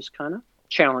way, was just kind of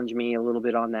challenged me a little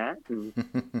bit on that. And,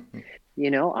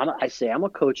 I say I'm a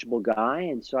coachable guy.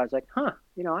 And so I was like, I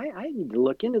need to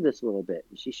look into this a little bit.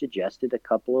 And she suggested a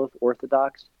couple of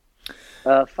Orthodox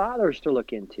fathers to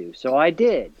look into. So I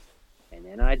did. And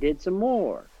then I did some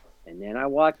more. And then I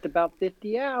watched about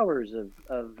 50 hours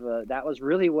of that was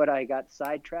really what I got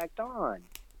sidetracked on.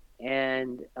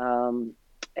 And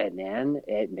then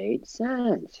it made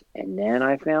sense. And then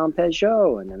I found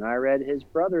Pageau, and then I read his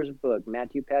brother's book,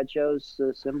 Matthew Pageau's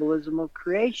Symbolism of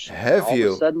Creation. Have you?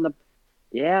 All of a sudden,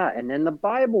 and then the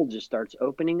Bible just starts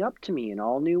opening up to me in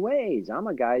all new ways. I'm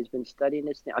a guy who's been studying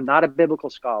this thing. I'm not a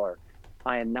biblical scholar.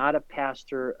 I am not a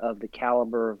pastor of the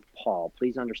caliber of Paul.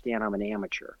 Please understand, I'm an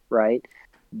amateur, right?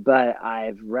 But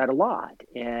I've read a lot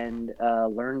and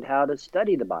learned how to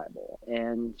study the Bible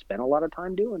and spent a lot of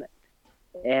time doing it.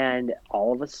 And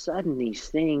all of a sudden, these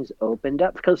things opened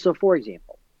up. So for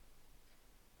example,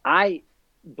 I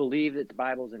believe that the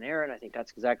Bible's inerrant. I think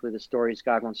that's exactly the stories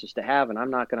God wants us to have, and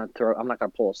I'm not going to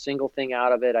pull a single thing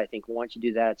out of it. I think once you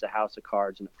do that, it's a house of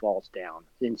cards and it falls down.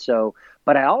 And so,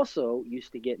 but I also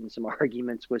used to get in some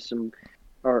arguments with some,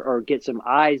 or get some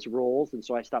eyes rolls, and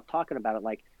so I stopped talking about it.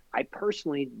 Like, I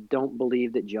personally don't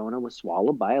believe that Jonah was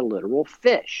swallowed by a literal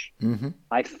fish. Mm-hmm.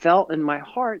 I felt in my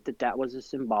heart that that was a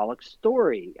symbolic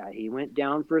story. He went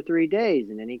down for 3 days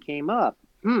and then he came up.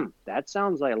 That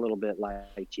sounds like a little bit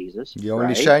like Jesus, The only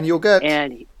right? shine you'll get.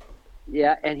 And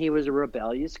yeah, and he was a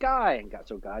rebellious guy, and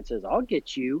God says, "I'll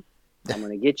get you. I'm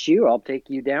going to get you. I'll take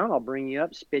you down. I'll bring you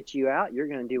up, spit you out. You're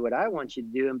going to do what I want you to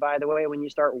do. And by the way, when you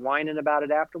start whining about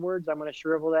it afterwards, I'm going to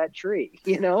shrivel that tree.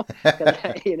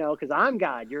 Because I'm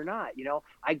God. You're not.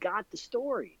 I got the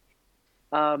story.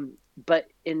 But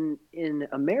in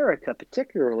America,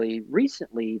 particularly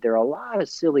recently, there are a lot of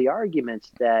silly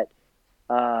arguments that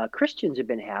Christians have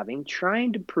been having,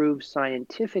 trying to prove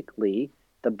scientifically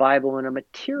the Bible in a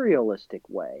materialistic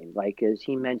way, like as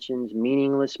he mentions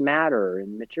meaningless matter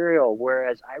and material.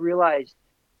 Whereas I realized,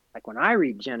 like when I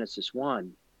read Genesis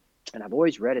 1, and I've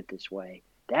always read it this way,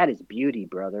 that is beauty,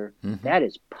 brother. Mm-hmm. That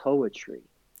is poetry.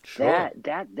 Sure.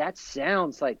 That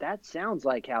sounds like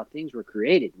how things were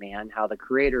created, man. How the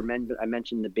creator, I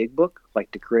mentioned the big book, like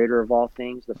the creator of all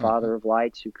things, the father of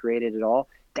lights who created it all.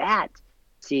 But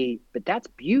that's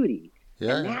beauty.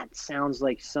 Yeah. And that sounds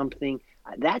like something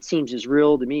that seems as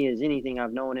real to me as anything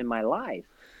I've known in my life.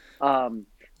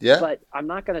 Yeah. But I'm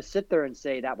not going to sit there and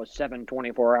say that was 7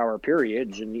 24-hour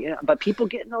periods. But people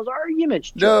get in those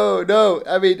arguments. No.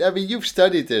 I mean, you've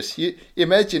studied this. You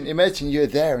imagine you're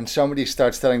there and somebody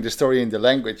starts telling the story in the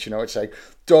language. It's like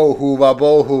tohu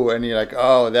wabohu, and you're like,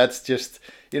 oh, that's just,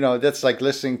 that's like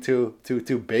listening to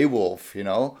Beowulf.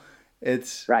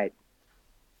 It's right.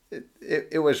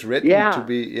 It was written to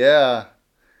be, yeah.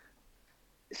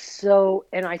 So,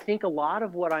 and I think a lot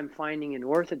of what I'm finding in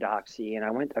Orthodoxy, and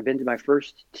I've been to my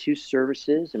first 2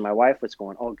 services, and my wife was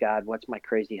going, "Oh God, what's my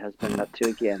crazy husband up to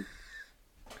again?"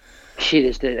 She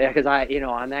just did, because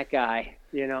I'm that guy,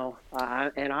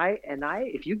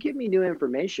 if you give me new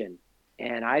information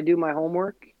and I do my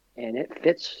homework and it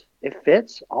fits,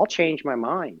 I'll change my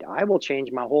mind. I will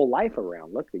change my whole life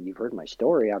around. Look, you've heard my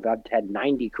story. I've had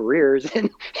 90 careers and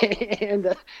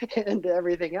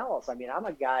everything else. I mean, I'm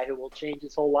a guy who will change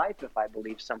his whole life if I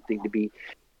believe something to be,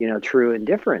 true and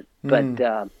different. But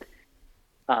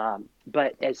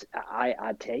as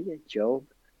I tell you, Job,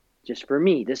 just for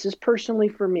me, this is personally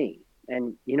for me.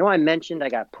 And I mentioned I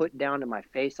got put down to my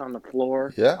face on the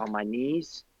floor, on my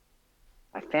knees.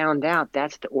 I found out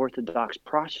that's the Orthodox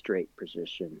prostrate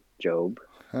position, Job.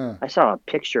 I saw a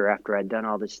picture after I'd done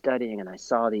all this studying, and I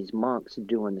saw these monks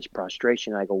doing this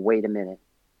prostration. I go, wait a minute.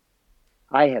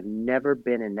 I have never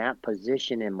been in that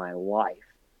position in my life.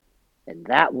 And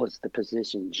that was the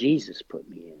position Jesus put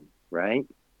me in, right?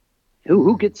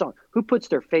 Who puts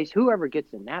their face, whoever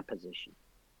gets in that position,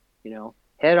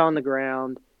 head on the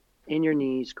ground, in your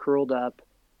knees, curled up.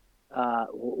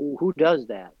 Who does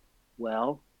that?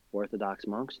 Well, Orthodox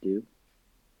monks do.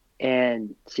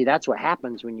 And see, that's what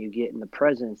happens when you get in the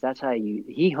presence. That's how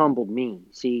he humbled me.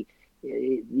 See,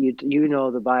 you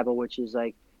know the Bible, which is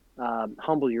like,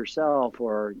 humble yourself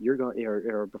or you're going,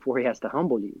 or before he has to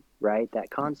humble you, right? That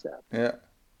concept. Yeah.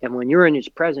 And when you're in his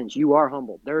presence, you are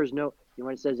humbled. There is no,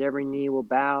 when it says every knee will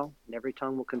bow and every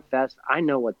tongue will confess, I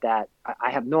know what that,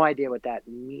 I have no idea what that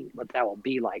means, what that will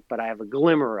be like, but I have a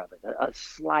glimmer of it, a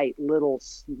slight little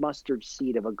mustard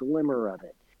seed of a glimmer of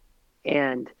it.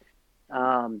 And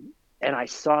I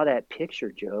saw that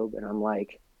picture, Job, and I'm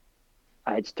like,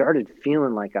 I had started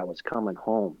feeling like I was coming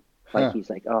home. Like he's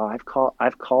like, oh,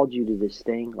 I've called you to this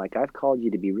thing. Like I've called you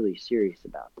to be really serious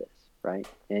about this, right?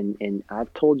 And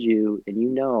I've told you,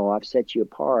 and I've set you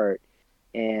apart,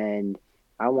 and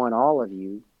I want all of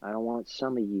you. I don't want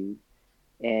some of you,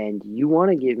 and you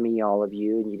want to give me all of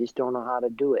you, and you just don't know how to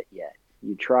do it yet.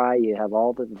 You try. You have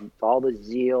all the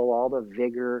zeal, all the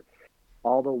vigor,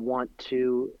 all the want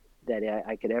to that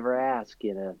I could ever ask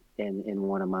in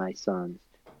one of my sons,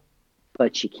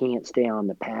 but you can't stay on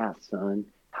the path, son.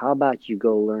 How about you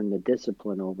go learn the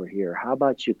discipline over here? How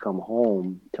about you come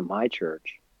home to my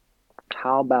church?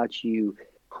 How about you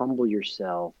humble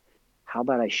yourself? How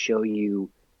about I show you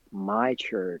my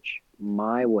church,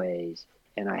 my ways,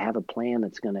 and I have a plan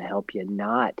that's going to help you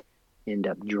not end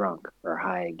up drunk or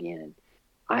high again.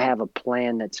 I have a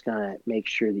plan that's going to make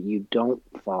sure that you don't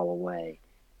fall away.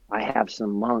 I have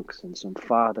some monks and some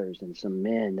fathers and some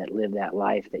men that live that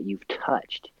life that you've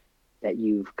touched, that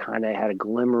you've kind of had a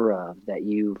glimmer of, that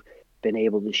you've been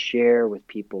able to share with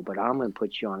people, but I'm going to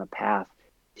put you on a path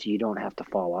so you don't have to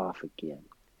fall off again.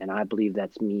 And I believe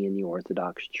that's me in the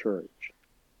Orthodox Church.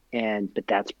 But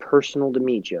that's personal to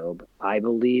me, Job. I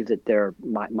believe that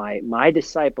my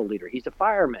disciple leader, he's a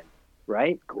fireman,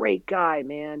 right? Great guy,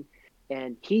 man.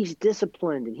 And he's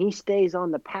disciplined and he stays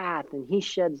on the path and he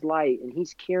sheds light and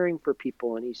he's caring for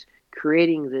people and he's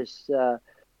creating this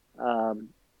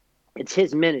it's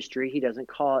his ministry. He doesn't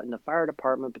call it in the fire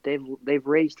department, but they've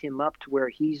raised him up to where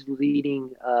he's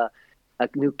leading a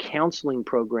new counseling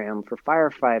program for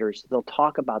firefighters. They'll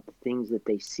talk about the things that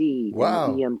they see in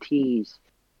the EMTs,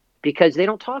 because they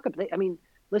don't talk about. I mean,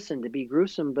 listen, to be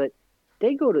gruesome, but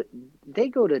they go to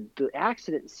the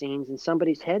accident scenes and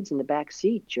somebody's head's in the back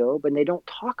seat, Job, and they don't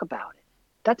talk about it.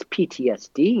 That's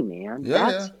PTSD, man.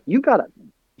 You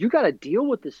gotta deal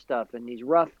with this stuff and these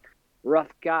rough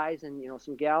guys and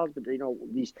some gals, but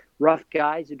these rough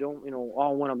guys who don't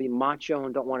all want to be macho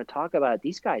and don't want to talk about it.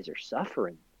 These guys are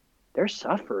suffering. They're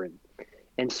suffering.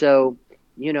 And so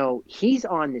he's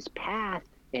on this path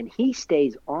and he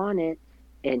stays on it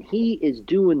and he is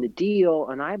doing the deal,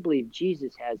 and I believe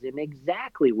Jesus has him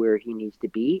exactly where he needs to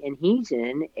be, and he's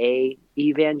in a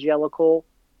evangelical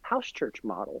house church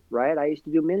model, right? I used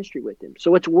to do ministry with him,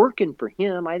 so it's working for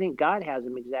him. I think God has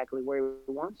him exactly where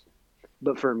he wants him.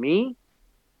 But for me,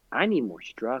 I need more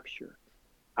structure.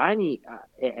 And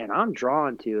I'm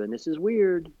drawn to, and this is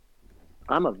weird,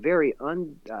 I'm a very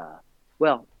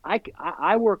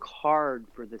I work hard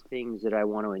for the things that I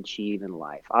want to achieve in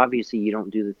life. Obviously, you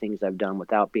don't do the things I've done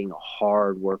without being a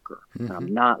hard worker. Mm-hmm. And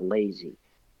I'm not lazy,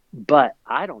 but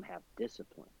I don't have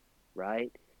discipline,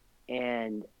 right?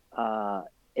 And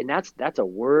that's a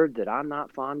word that I'm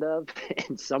not fond of,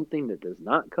 and something that does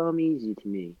not come easy to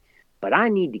me. But I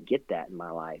need to get that in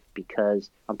my life because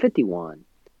I'm 51.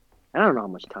 I don't know how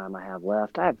much time I have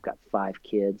left. I've got 5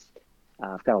 kids.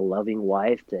 I've got a loving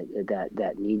wife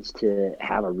that needs to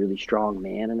have a really strong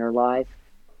man in her life.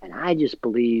 And I just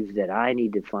believe that I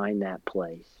need to find that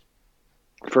place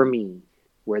for me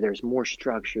where there's more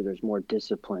structure, there's more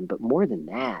discipline. But more than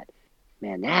that,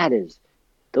 man,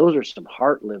 those are some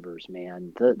heart livers,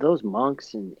 man. Those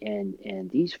monks and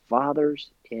these fathers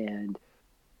and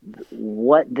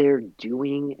what they're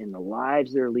doing and the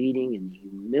lives they're leading and the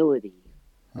humility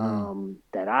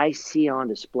that I see on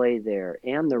display there,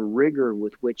 and the rigor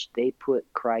with which they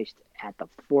put Christ at the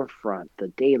forefront,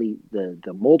 the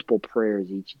multiple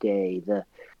prayers each day, the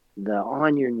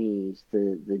on your knees,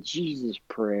 the Jesus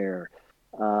prayer,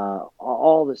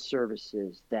 all the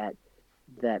services, that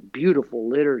beautiful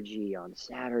liturgy on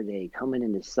Saturday coming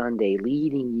into Sunday,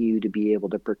 leading you to be able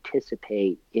to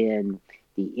participate in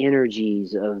the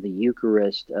energies of the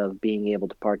Eucharist, of being able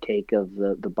to partake of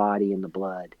the body and the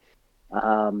blood.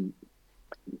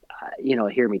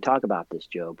 Hear me talk about this,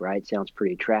 Job, right? Sounds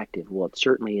pretty attractive. Well, it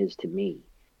certainly is to me.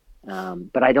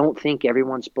 But I don't think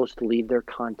everyone's supposed to leave their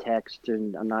context,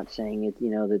 and I'm not saying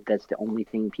it, that's the only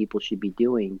thing people should be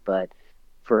doing. But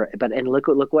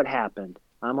look what happened.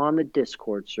 I'm on the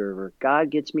Discord server.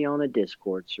 God gets me on the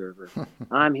Discord server.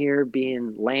 I'm here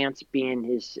being Lance, being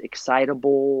his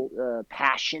excitable,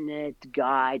 passionate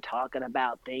guy talking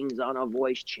about things on a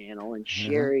voice channel, and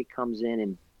Sherry comes in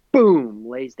and boom,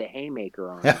 lays the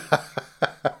haymaker on me.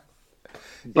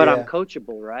 But I'm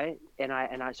coachable, right?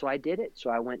 So I did it. So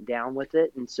I went down with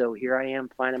it, and so here I am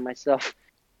finding myself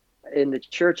in the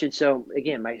church. And so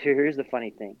again, here's the funny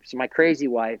thing. So my crazy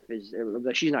wife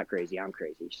she's not crazy, I'm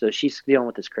crazy. So she's dealing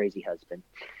with this crazy husband.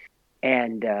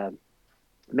 And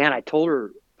man, I told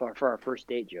her for our first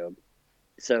date, Job.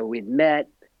 So we'd met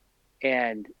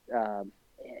and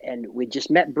we just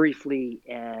met briefly,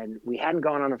 and we hadn't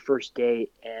gone on a first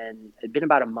date, and it'd been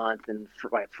about a month. And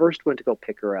when I first went to go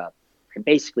pick her up, I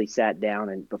basically sat down,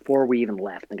 and before we even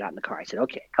left and got in the car, I said,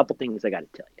 okay, a couple things I got to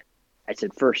tell you. I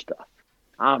said, first off,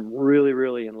 I'm really,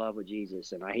 really in love with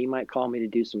Jesus, and he might call me to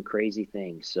do some crazy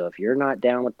things. So if you're not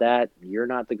down with that, you're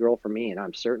not the girl for me, and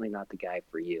I'm certainly not the guy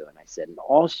for you. And I said, and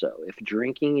also, if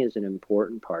drinking is an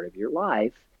important part of your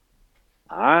life,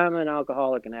 I'm an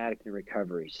alcoholic and addict in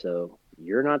recovery, so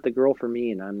you're not the girl for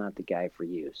me, and I'm not the guy for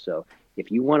you. So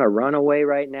if you want to run away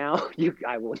right now,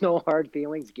 I will, no hard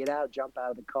feelings. Get out, jump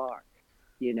out of the car,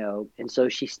 And so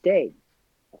she stayed.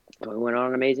 We went on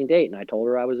an amazing date, and I told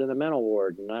her I was in the mental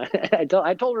ward, and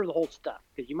I told her the whole stuff,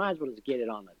 because you might as well just get it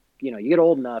on the. You get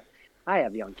old enough. I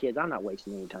have young kids. I'm not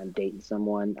wasting any time dating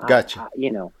someone. Gotcha.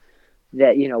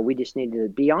 We just need to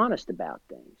be honest about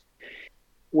things.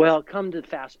 Well, come to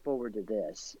fast forward to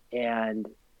this, and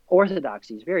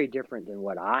Orthodoxy is very different than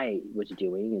what I was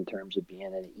doing in terms of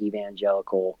being an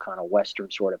evangelical kind of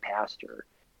Western sort of pastor.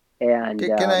 And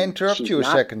can I interrupt you a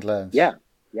second, Lance?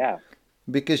 Yeah.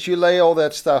 Because you lay all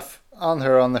that stuff on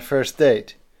her on the first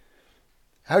date.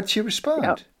 How'd she respond?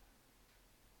 Yeah.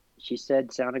 She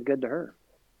said sounded good to her.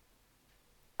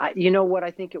 You know what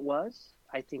I think it was?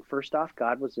 I think first off,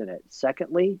 God was in it.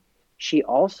 Secondly, she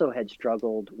also had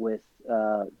struggled with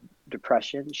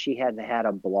depression. She had had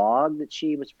a blog that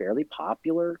she was fairly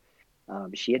popular.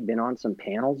 She had been on some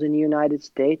panels in the United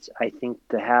States. I think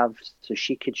to have, so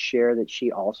she could share that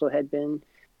she also had been,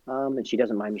 and she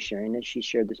doesn't mind me sharing this, she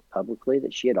shared this publicly,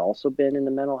 that she had also been in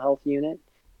the mental health unit,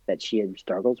 that she had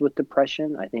struggles with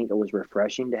depression. I think it was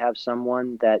refreshing to have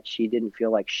someone that she didn't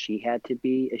feel like she had to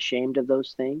be ashamed of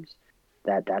those things,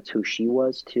 that that's who she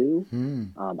was too. Hmm.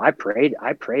 I prayed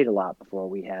a lot before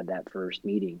we had that first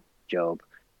meeting, Job.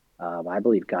 I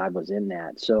believe God was in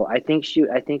that. So I think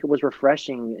it was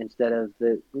refreshing, instead of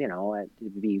to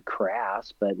be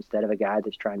crass, but instead of a guy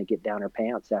that's trying to get down her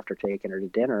pants after taking her to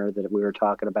dinner, that we were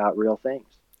talking about real things.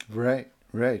 Right,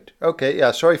 right. Okay,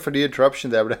 yeah, sorry for the interruption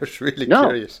there, but I was really No,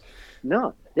 curious.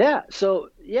 no, yeah. So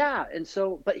yeah, and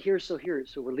but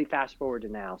so we're fast forward to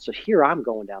now. So here I'm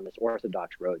going down this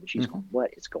Orthodox road, and she's Hmm. going,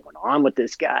 "What is going on with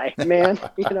this guy, man?"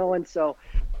 And so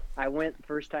I went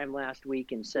first time last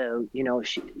week, and so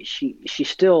she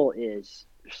still is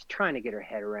trying to get her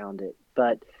head around it.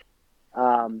 But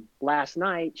last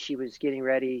night she was getting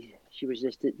ready. She was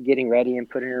just getting ready and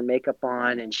putting her makeup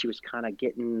on, and she was kind of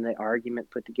getting the argument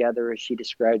put together, as she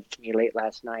described to me late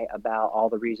last night, about all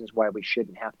the reasons why we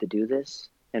shouldn't have to do this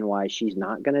and why she's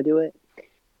not going to do it.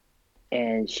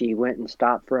 And she went and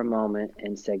stopped for a moment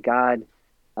and said, "God,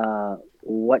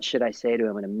 what should I say to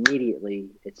him?" And immediately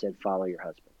it said, "Follow your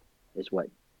husband," is what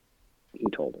he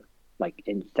told her. Like,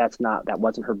 and that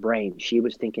wasn't her brain. She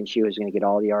was thinking she was going to get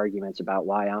all the arguments about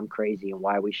why I'm crazy and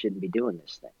why we shouldn't be doing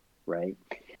this thing, right?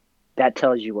 That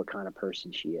tells you what kind of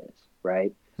person she is,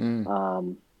 right? Hmm.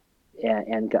 Um,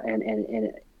 and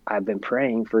I've been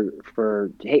praying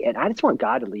hey, and I just want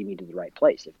God to lead me to the right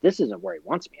place. If this isn't where He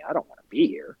wants me, I don't want to be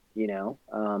here.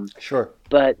 Sure.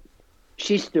 But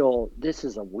she's still. This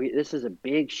is a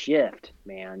big shift,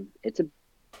 man. It's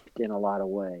in a lot of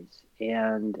ways,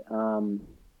 and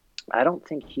I don't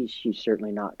think she's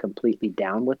certainly not completely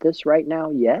down with this right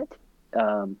now yet.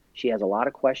 She has a lot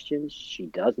of questions. She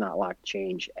does not like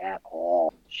change at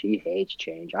all. She hates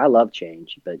change. I love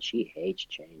change, but she hates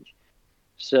change.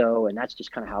 So, and that's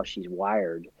just kind of how she's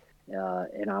wired,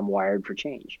 and I'm wired for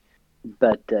change.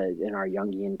 But in our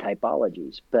Jungian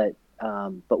typologies, but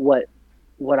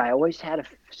what I always had a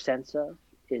sense of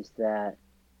is that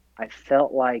I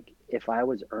felt like if I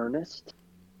was earnest,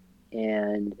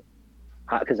 and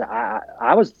because I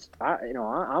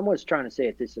was trying to say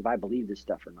if I believe this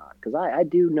stuff or not, because I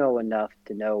do know enough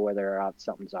to know whether or not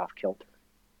something's off kilter,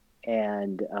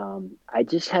 and I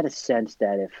just had a sense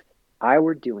that if I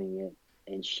were doing it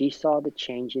and she saw the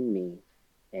change in me,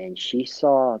 and she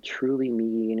saw truly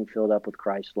me getting filled up with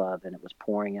Christ's love, and it was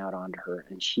pouring out onto her,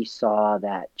 and she saw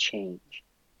that change,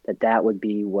 that would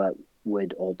be what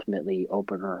would ultimately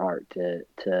open her heart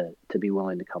to be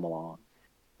willing to come along.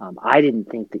 I didn't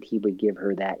think that he would give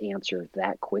her that answer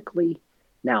that quickly.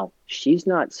 Now, she's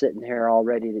not sitting here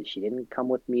already, that she didn't come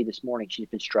with me this morning. She's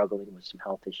been struggling with some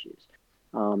health issues.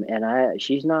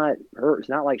 She's not it's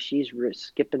not like she's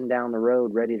skipping down the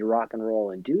road ready to rock and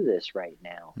roll and do this right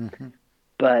now. Hmm.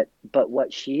 But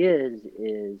what she is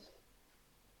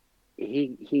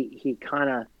he kind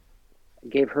of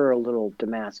gave her a little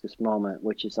Damascus moment,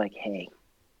 which is like, hey,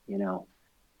 you know,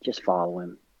 just follow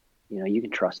him. You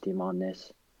can trust him on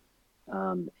this.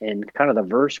 And kind of the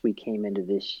verse we came into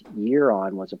this year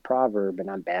on was a proverb, and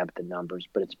I'm bad with the numbers,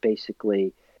 but it's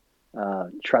basically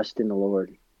trust in the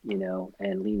Lord,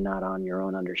 and lean not on your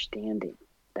own understanding.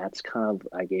 That's kind of,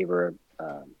 I gave her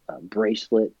a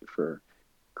bracelet for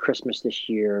Christmas this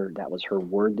year. That was her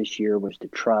word this year, was to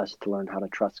trust, to learn how to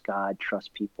trust God,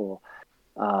 trust people.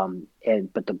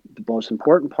 But the most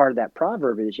important part of that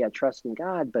proverb is, yeah, trust in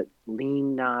God, but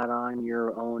lean not on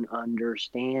your own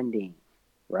understanding,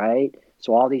 right?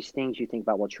 So all these things you think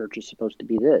about, well, church is supposed to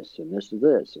be this, and this is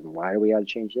this, and why do we got to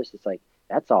change this? It's like,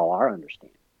 that's all our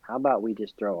understanding. How about we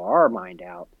just throw our mind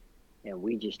out and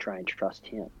we just try and trust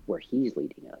him where he's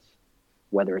leading us,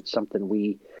 whether it's something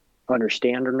we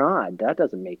understand or not. That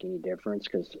doesn't make any difference,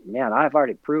 because, man, I've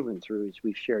already proven through, as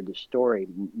we've shared this story,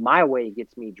 my way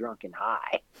gets me drunk and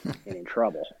high and in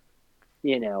trouble.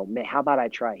 How about I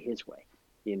try his way?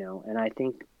 And I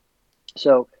think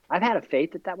so. I've had a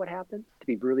faith that would happen, to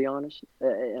be brutally honest,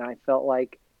 and I felt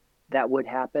like that would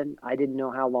happen. I didn't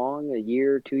know how long, a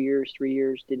year, 2 years, 3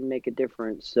 years, didn't make a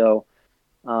difference. So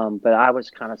but I was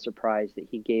kind of surprised that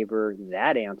he gave her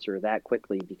that answer that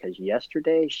quickly, because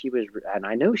yesterday she was, and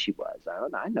I know she was,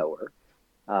 I know her.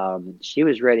 She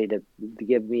was ready to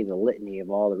give me the litany of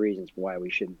all the reasons why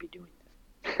we shouldn't be doing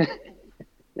this.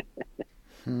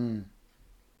 Hmm.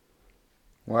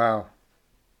 Wow.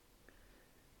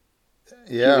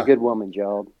 She's a Yeah, good woman,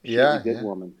 Job. She's a yeah, good yeah,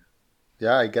 woman.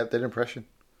 yeah. I get that impression.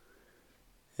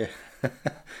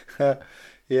 Yeah,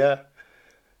 yeah.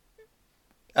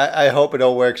 I hope it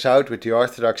all works out with the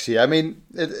Orthodoxy. I mean,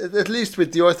 at least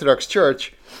with the Orthodox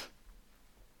Church,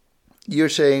 you're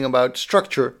saying about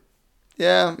structure.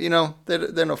 Yeah,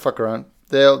 they're no fuck around.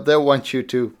 They'll want you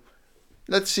to.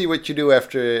 Let's see what you do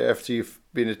after you've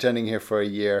been attending here for a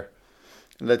year.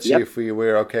 Let's see Yep. if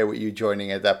we're okay with you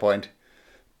joining at that point.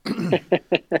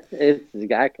 It's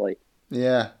exactly.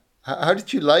 Yeah. How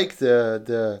did you like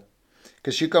the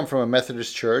because you come from a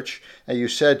Methodist church and you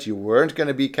said you weren't going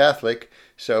to be Catholic,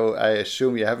 so I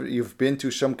assume you've been to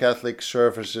some Catholic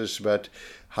services, but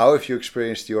how have you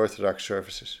experienced the Orthodox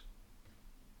services?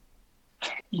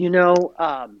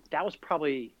 That was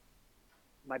probably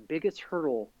my biggest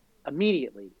hurdle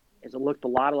immediately, as it looked a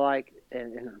lot like,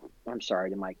 and I'm sorry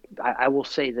to Mike, I will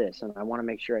say this, and I want to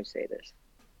make sure I say this.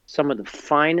 Some of the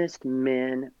finest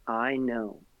men I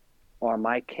know are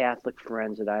my Catholic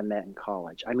friends that I met in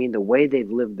college. I mean, the way they've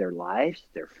lived their lives,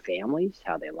 their families,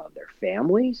 how they love their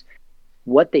families,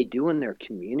 what they do in their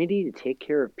community to take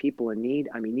care of people in need.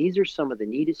 I mean, these are some of the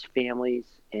neatest families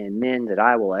and men that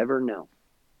I will ever know.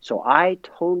 So I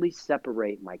totally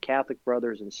separate my Catholic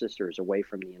brothers and sisters away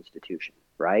from the institution,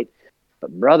 right?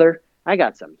 But brother, I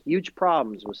got some huge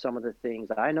problems with some of the things.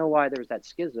 I know why there's that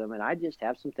schism, and I just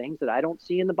have some things that I don't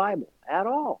see in the Bible at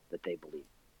all that they believe,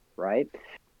 right?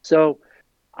 So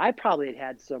I probably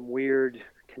had some weird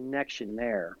connection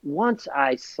there. Once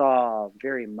I saw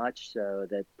very much so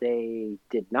that they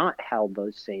did not have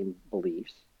those same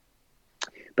beliefs.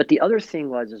 But the other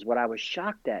thing is what I was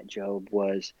shocked at, Job,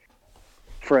 was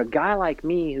for a guy like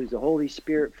me who's a Holy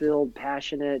Spirit filled,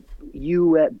 passionate,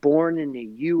 born in the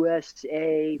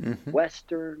USA, Hmm.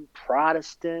 Western,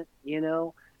 Protestant,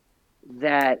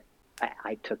 that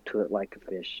I took to it like a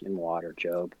fish in water,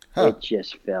 Job. Huh. It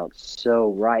just felt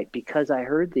so right because I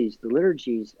heard the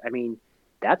liturgies. I mean,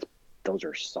 that's those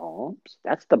are Psalms.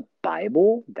 That's the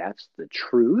Bible. That's the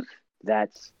truth.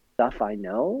 That's stuff I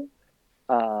know.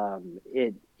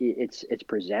 It's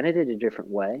presented in a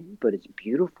different way, but it's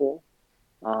beautiful.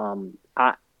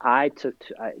 I took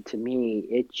to me,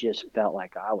 it just felt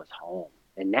like I was home,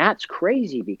 and that's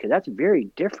crazy because that's very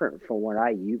different from what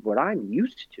I'm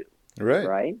used to, Right.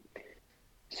 right?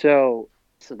 So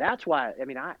so that's why I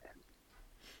mean I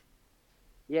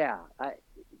yeah I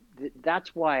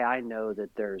that's why I know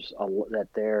that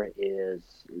there is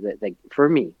that for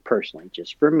me personally,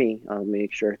 just for me, I'll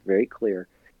make sure it's very clear.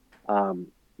 Um,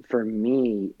 for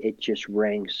me, it just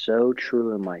rang so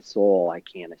true in my soul, I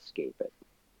can't escape it.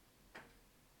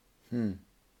 Hmm.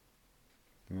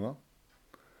 Well,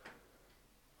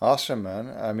 awesome, man.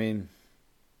 I mean,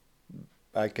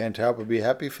 I can't help but be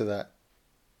happy for that.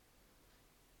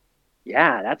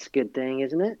 Yeah, that's a good thing,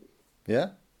 isn't it? Yeah.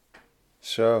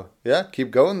 So, yeah,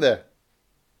 keep going there.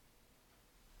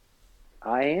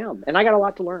 I am, and I got a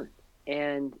lot to learn.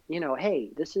 And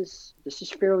hey, this is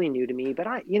fairly new to me,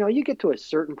 but you get to a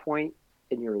certain point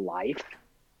in your life,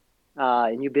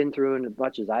 and you've been through as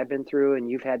much as I've been through, and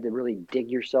you've had to really dig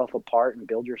yourself apart and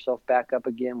build yourself back up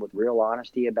again with real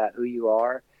honesty about who you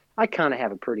are. I kind of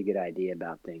have a pretty good idea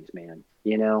about things, man.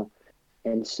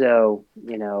 And so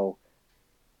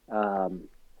um,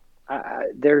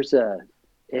 there's a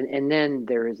and then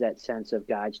there is that sense of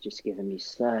God's just given me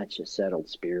such a settled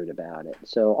spirit about it.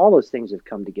 So all those things have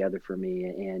come together for me,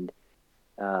 and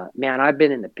man, I've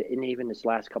been in the pit, and even this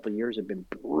last couple of years have been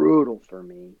brutal for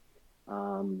me.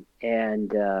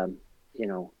 And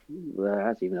well,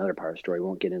 that's even another part of the story. We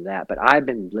won't get into that, but I've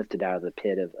been lifted out of the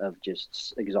pit of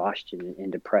just exhaustion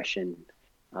and depression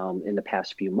in the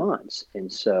past few months,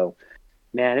 and so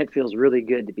man, it feels really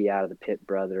good to be out of the pit,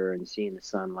 brother, and seeing the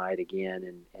sunlight again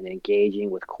and engaging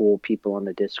with cool people on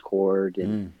the Discord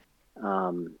and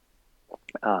Mm.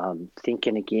 um,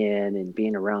 thinking again and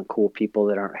being around cool people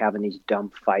that aren't having these dumb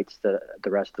fights that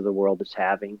the rest of the world is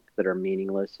having that are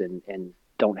meaningless and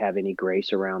don't have any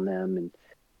grace around them. And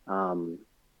um,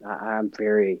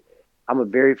 I'm a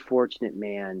very fortunate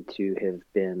man to have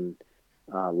been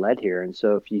led here. And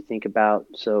so if you think about,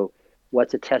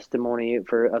 what's a testimony of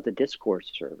the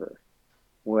discourse server?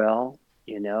 Well,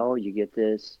 you get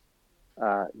this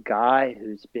guy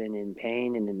who's been in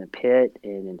pain and in the pit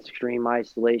and in extreme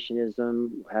isolationism,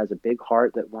 has a big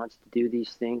heart that wants to do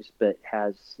these things, but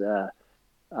has, uh,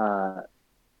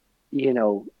 you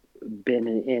know, been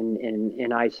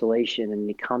in isolation, and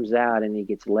he comes out and he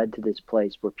gets led to this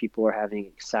place where people are having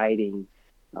exciting,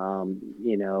 um,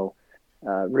 you know,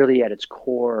 really at its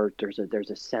core, there's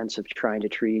a sense of trying to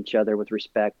treat each other with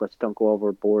respect. Let's don't go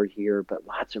overboard here, but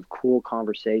lots of cool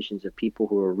conversations of people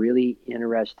who are really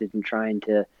interested in trying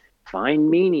to find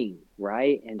meaning,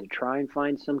 right? And to try and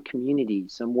find some community,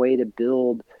 some way to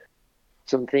build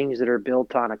some things that are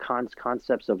built on a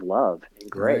concepts of love and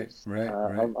Right, grace, right,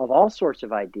 right. of all sorts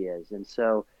of ideas. And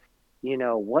so,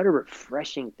 what a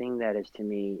refreshing thing that is to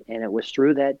me. And it was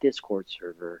through that Discord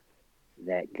server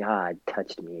that God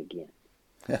touched me again.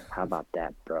 How about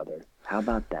that, brother? How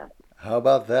about that? How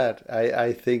about that?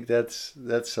 I think that's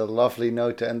a lovely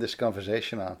note to end this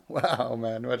conversation on. Wow,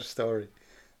 man, what a story.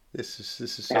 This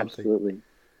is something. Absolutely.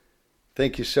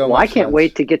 Thank you so Well, I much, can't Lance.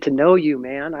 wait to get to know you,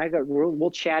 man.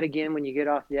 We'll chat again when you get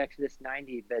off the Exodus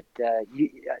 90, but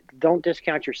don't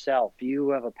discount yourself.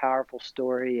 You have a powerful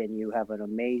story, and you have an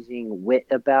amazing wit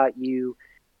about you.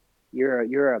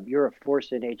 You're a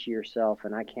force in nature yourself,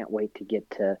 and I can't wait to get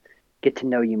to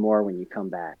know you more when you come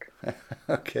back.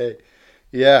 Okay.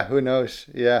 Yeah, who knows?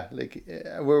 Yeah, like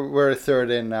we're a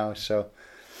third in now, so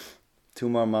 2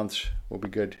 more months will be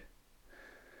good.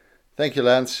 Thank you,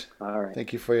 Lance. All right.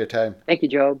 Thank you for your time. Thank you,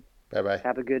 Job. Bye bye.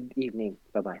 Have a good evening.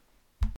 Bye bye.